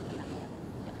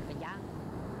 Dah kejang.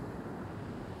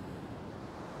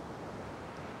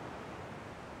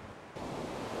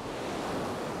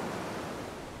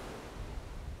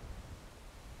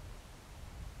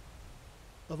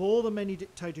 Of all the many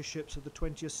dictatorships of the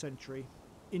 20th century,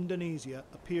 Indonesia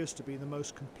appears to be the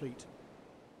most complete.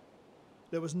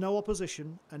 There was no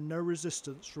opposition and no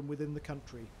resistance from within the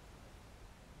country.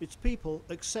 Its people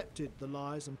accepted the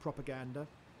lies and propaganda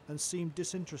and seemed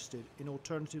disinterested in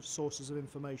alternative sources of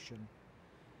information.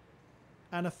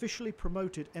 An officially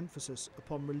promoted emphasis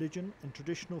upon religion and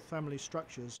traditional family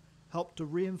structures helped to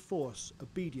reinforce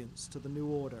obedience to the new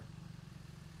order.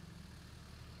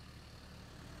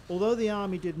 Although the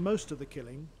army did most of the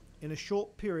killing, in a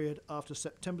short period after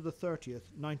September the 30th,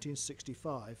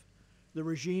 1965, the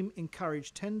regime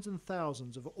encouraged tens and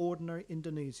thousands of ordinary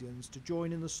Indonesians to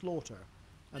join in the slaughter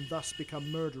and thus become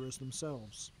murderers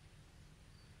themselves.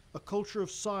 A culture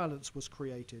of silence was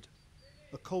created,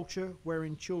 a culture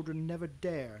wherein children never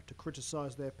dare to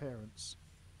criticize their parents.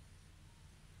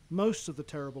 Most of the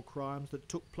terrible crimes that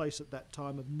took place at that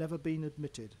time have never been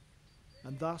admitted,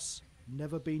 and thus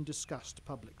never been discussed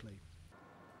publicly.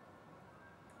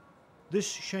 This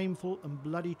shameful and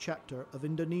bloody chapter of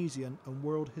Indonesian and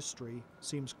world history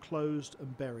seems closed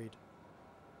and buried.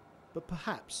 But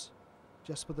perhaps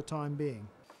just for the time being.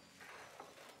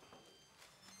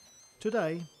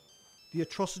 Today, the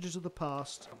atrocities of the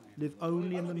past live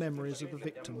only in the memories of the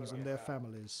victims and their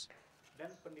families.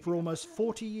 For almost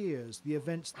 40 years, the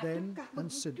events then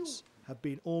and since have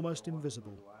been almost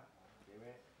invisible.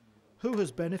 Who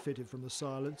has benefited from the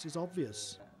silence is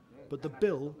obvious, but the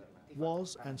bill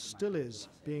was and still is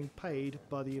being paid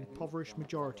by the impoverished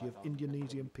majority of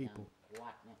Indonesian people.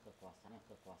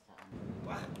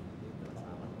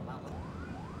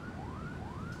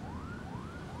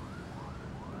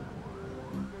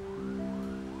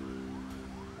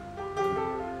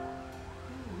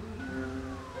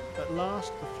 At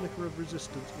last, a flicker of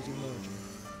resistance is emerging.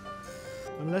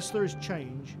 Unless there is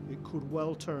change, it could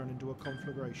well turn into a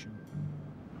conflagration.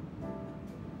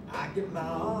 I give my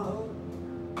all,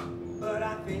 but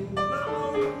I think my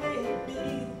own may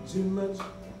be too much.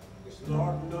 'Cause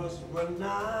Lord knows we're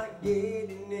not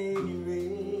getting any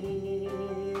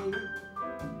rain.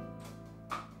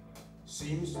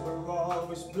 Seems we're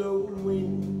always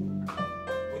blowing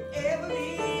whatever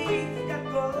we've got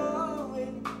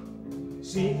going.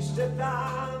 Seems the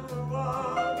time we're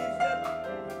all is that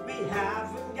we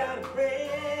haven't got a break.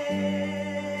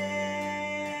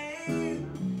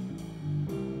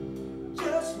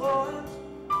 Just once,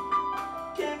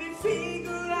 can we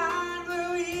figure out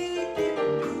where we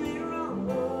didn't do it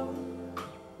wrong?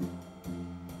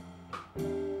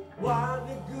 While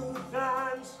the good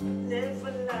times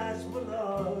never last for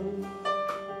long.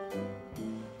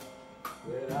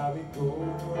 Where are we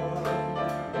going?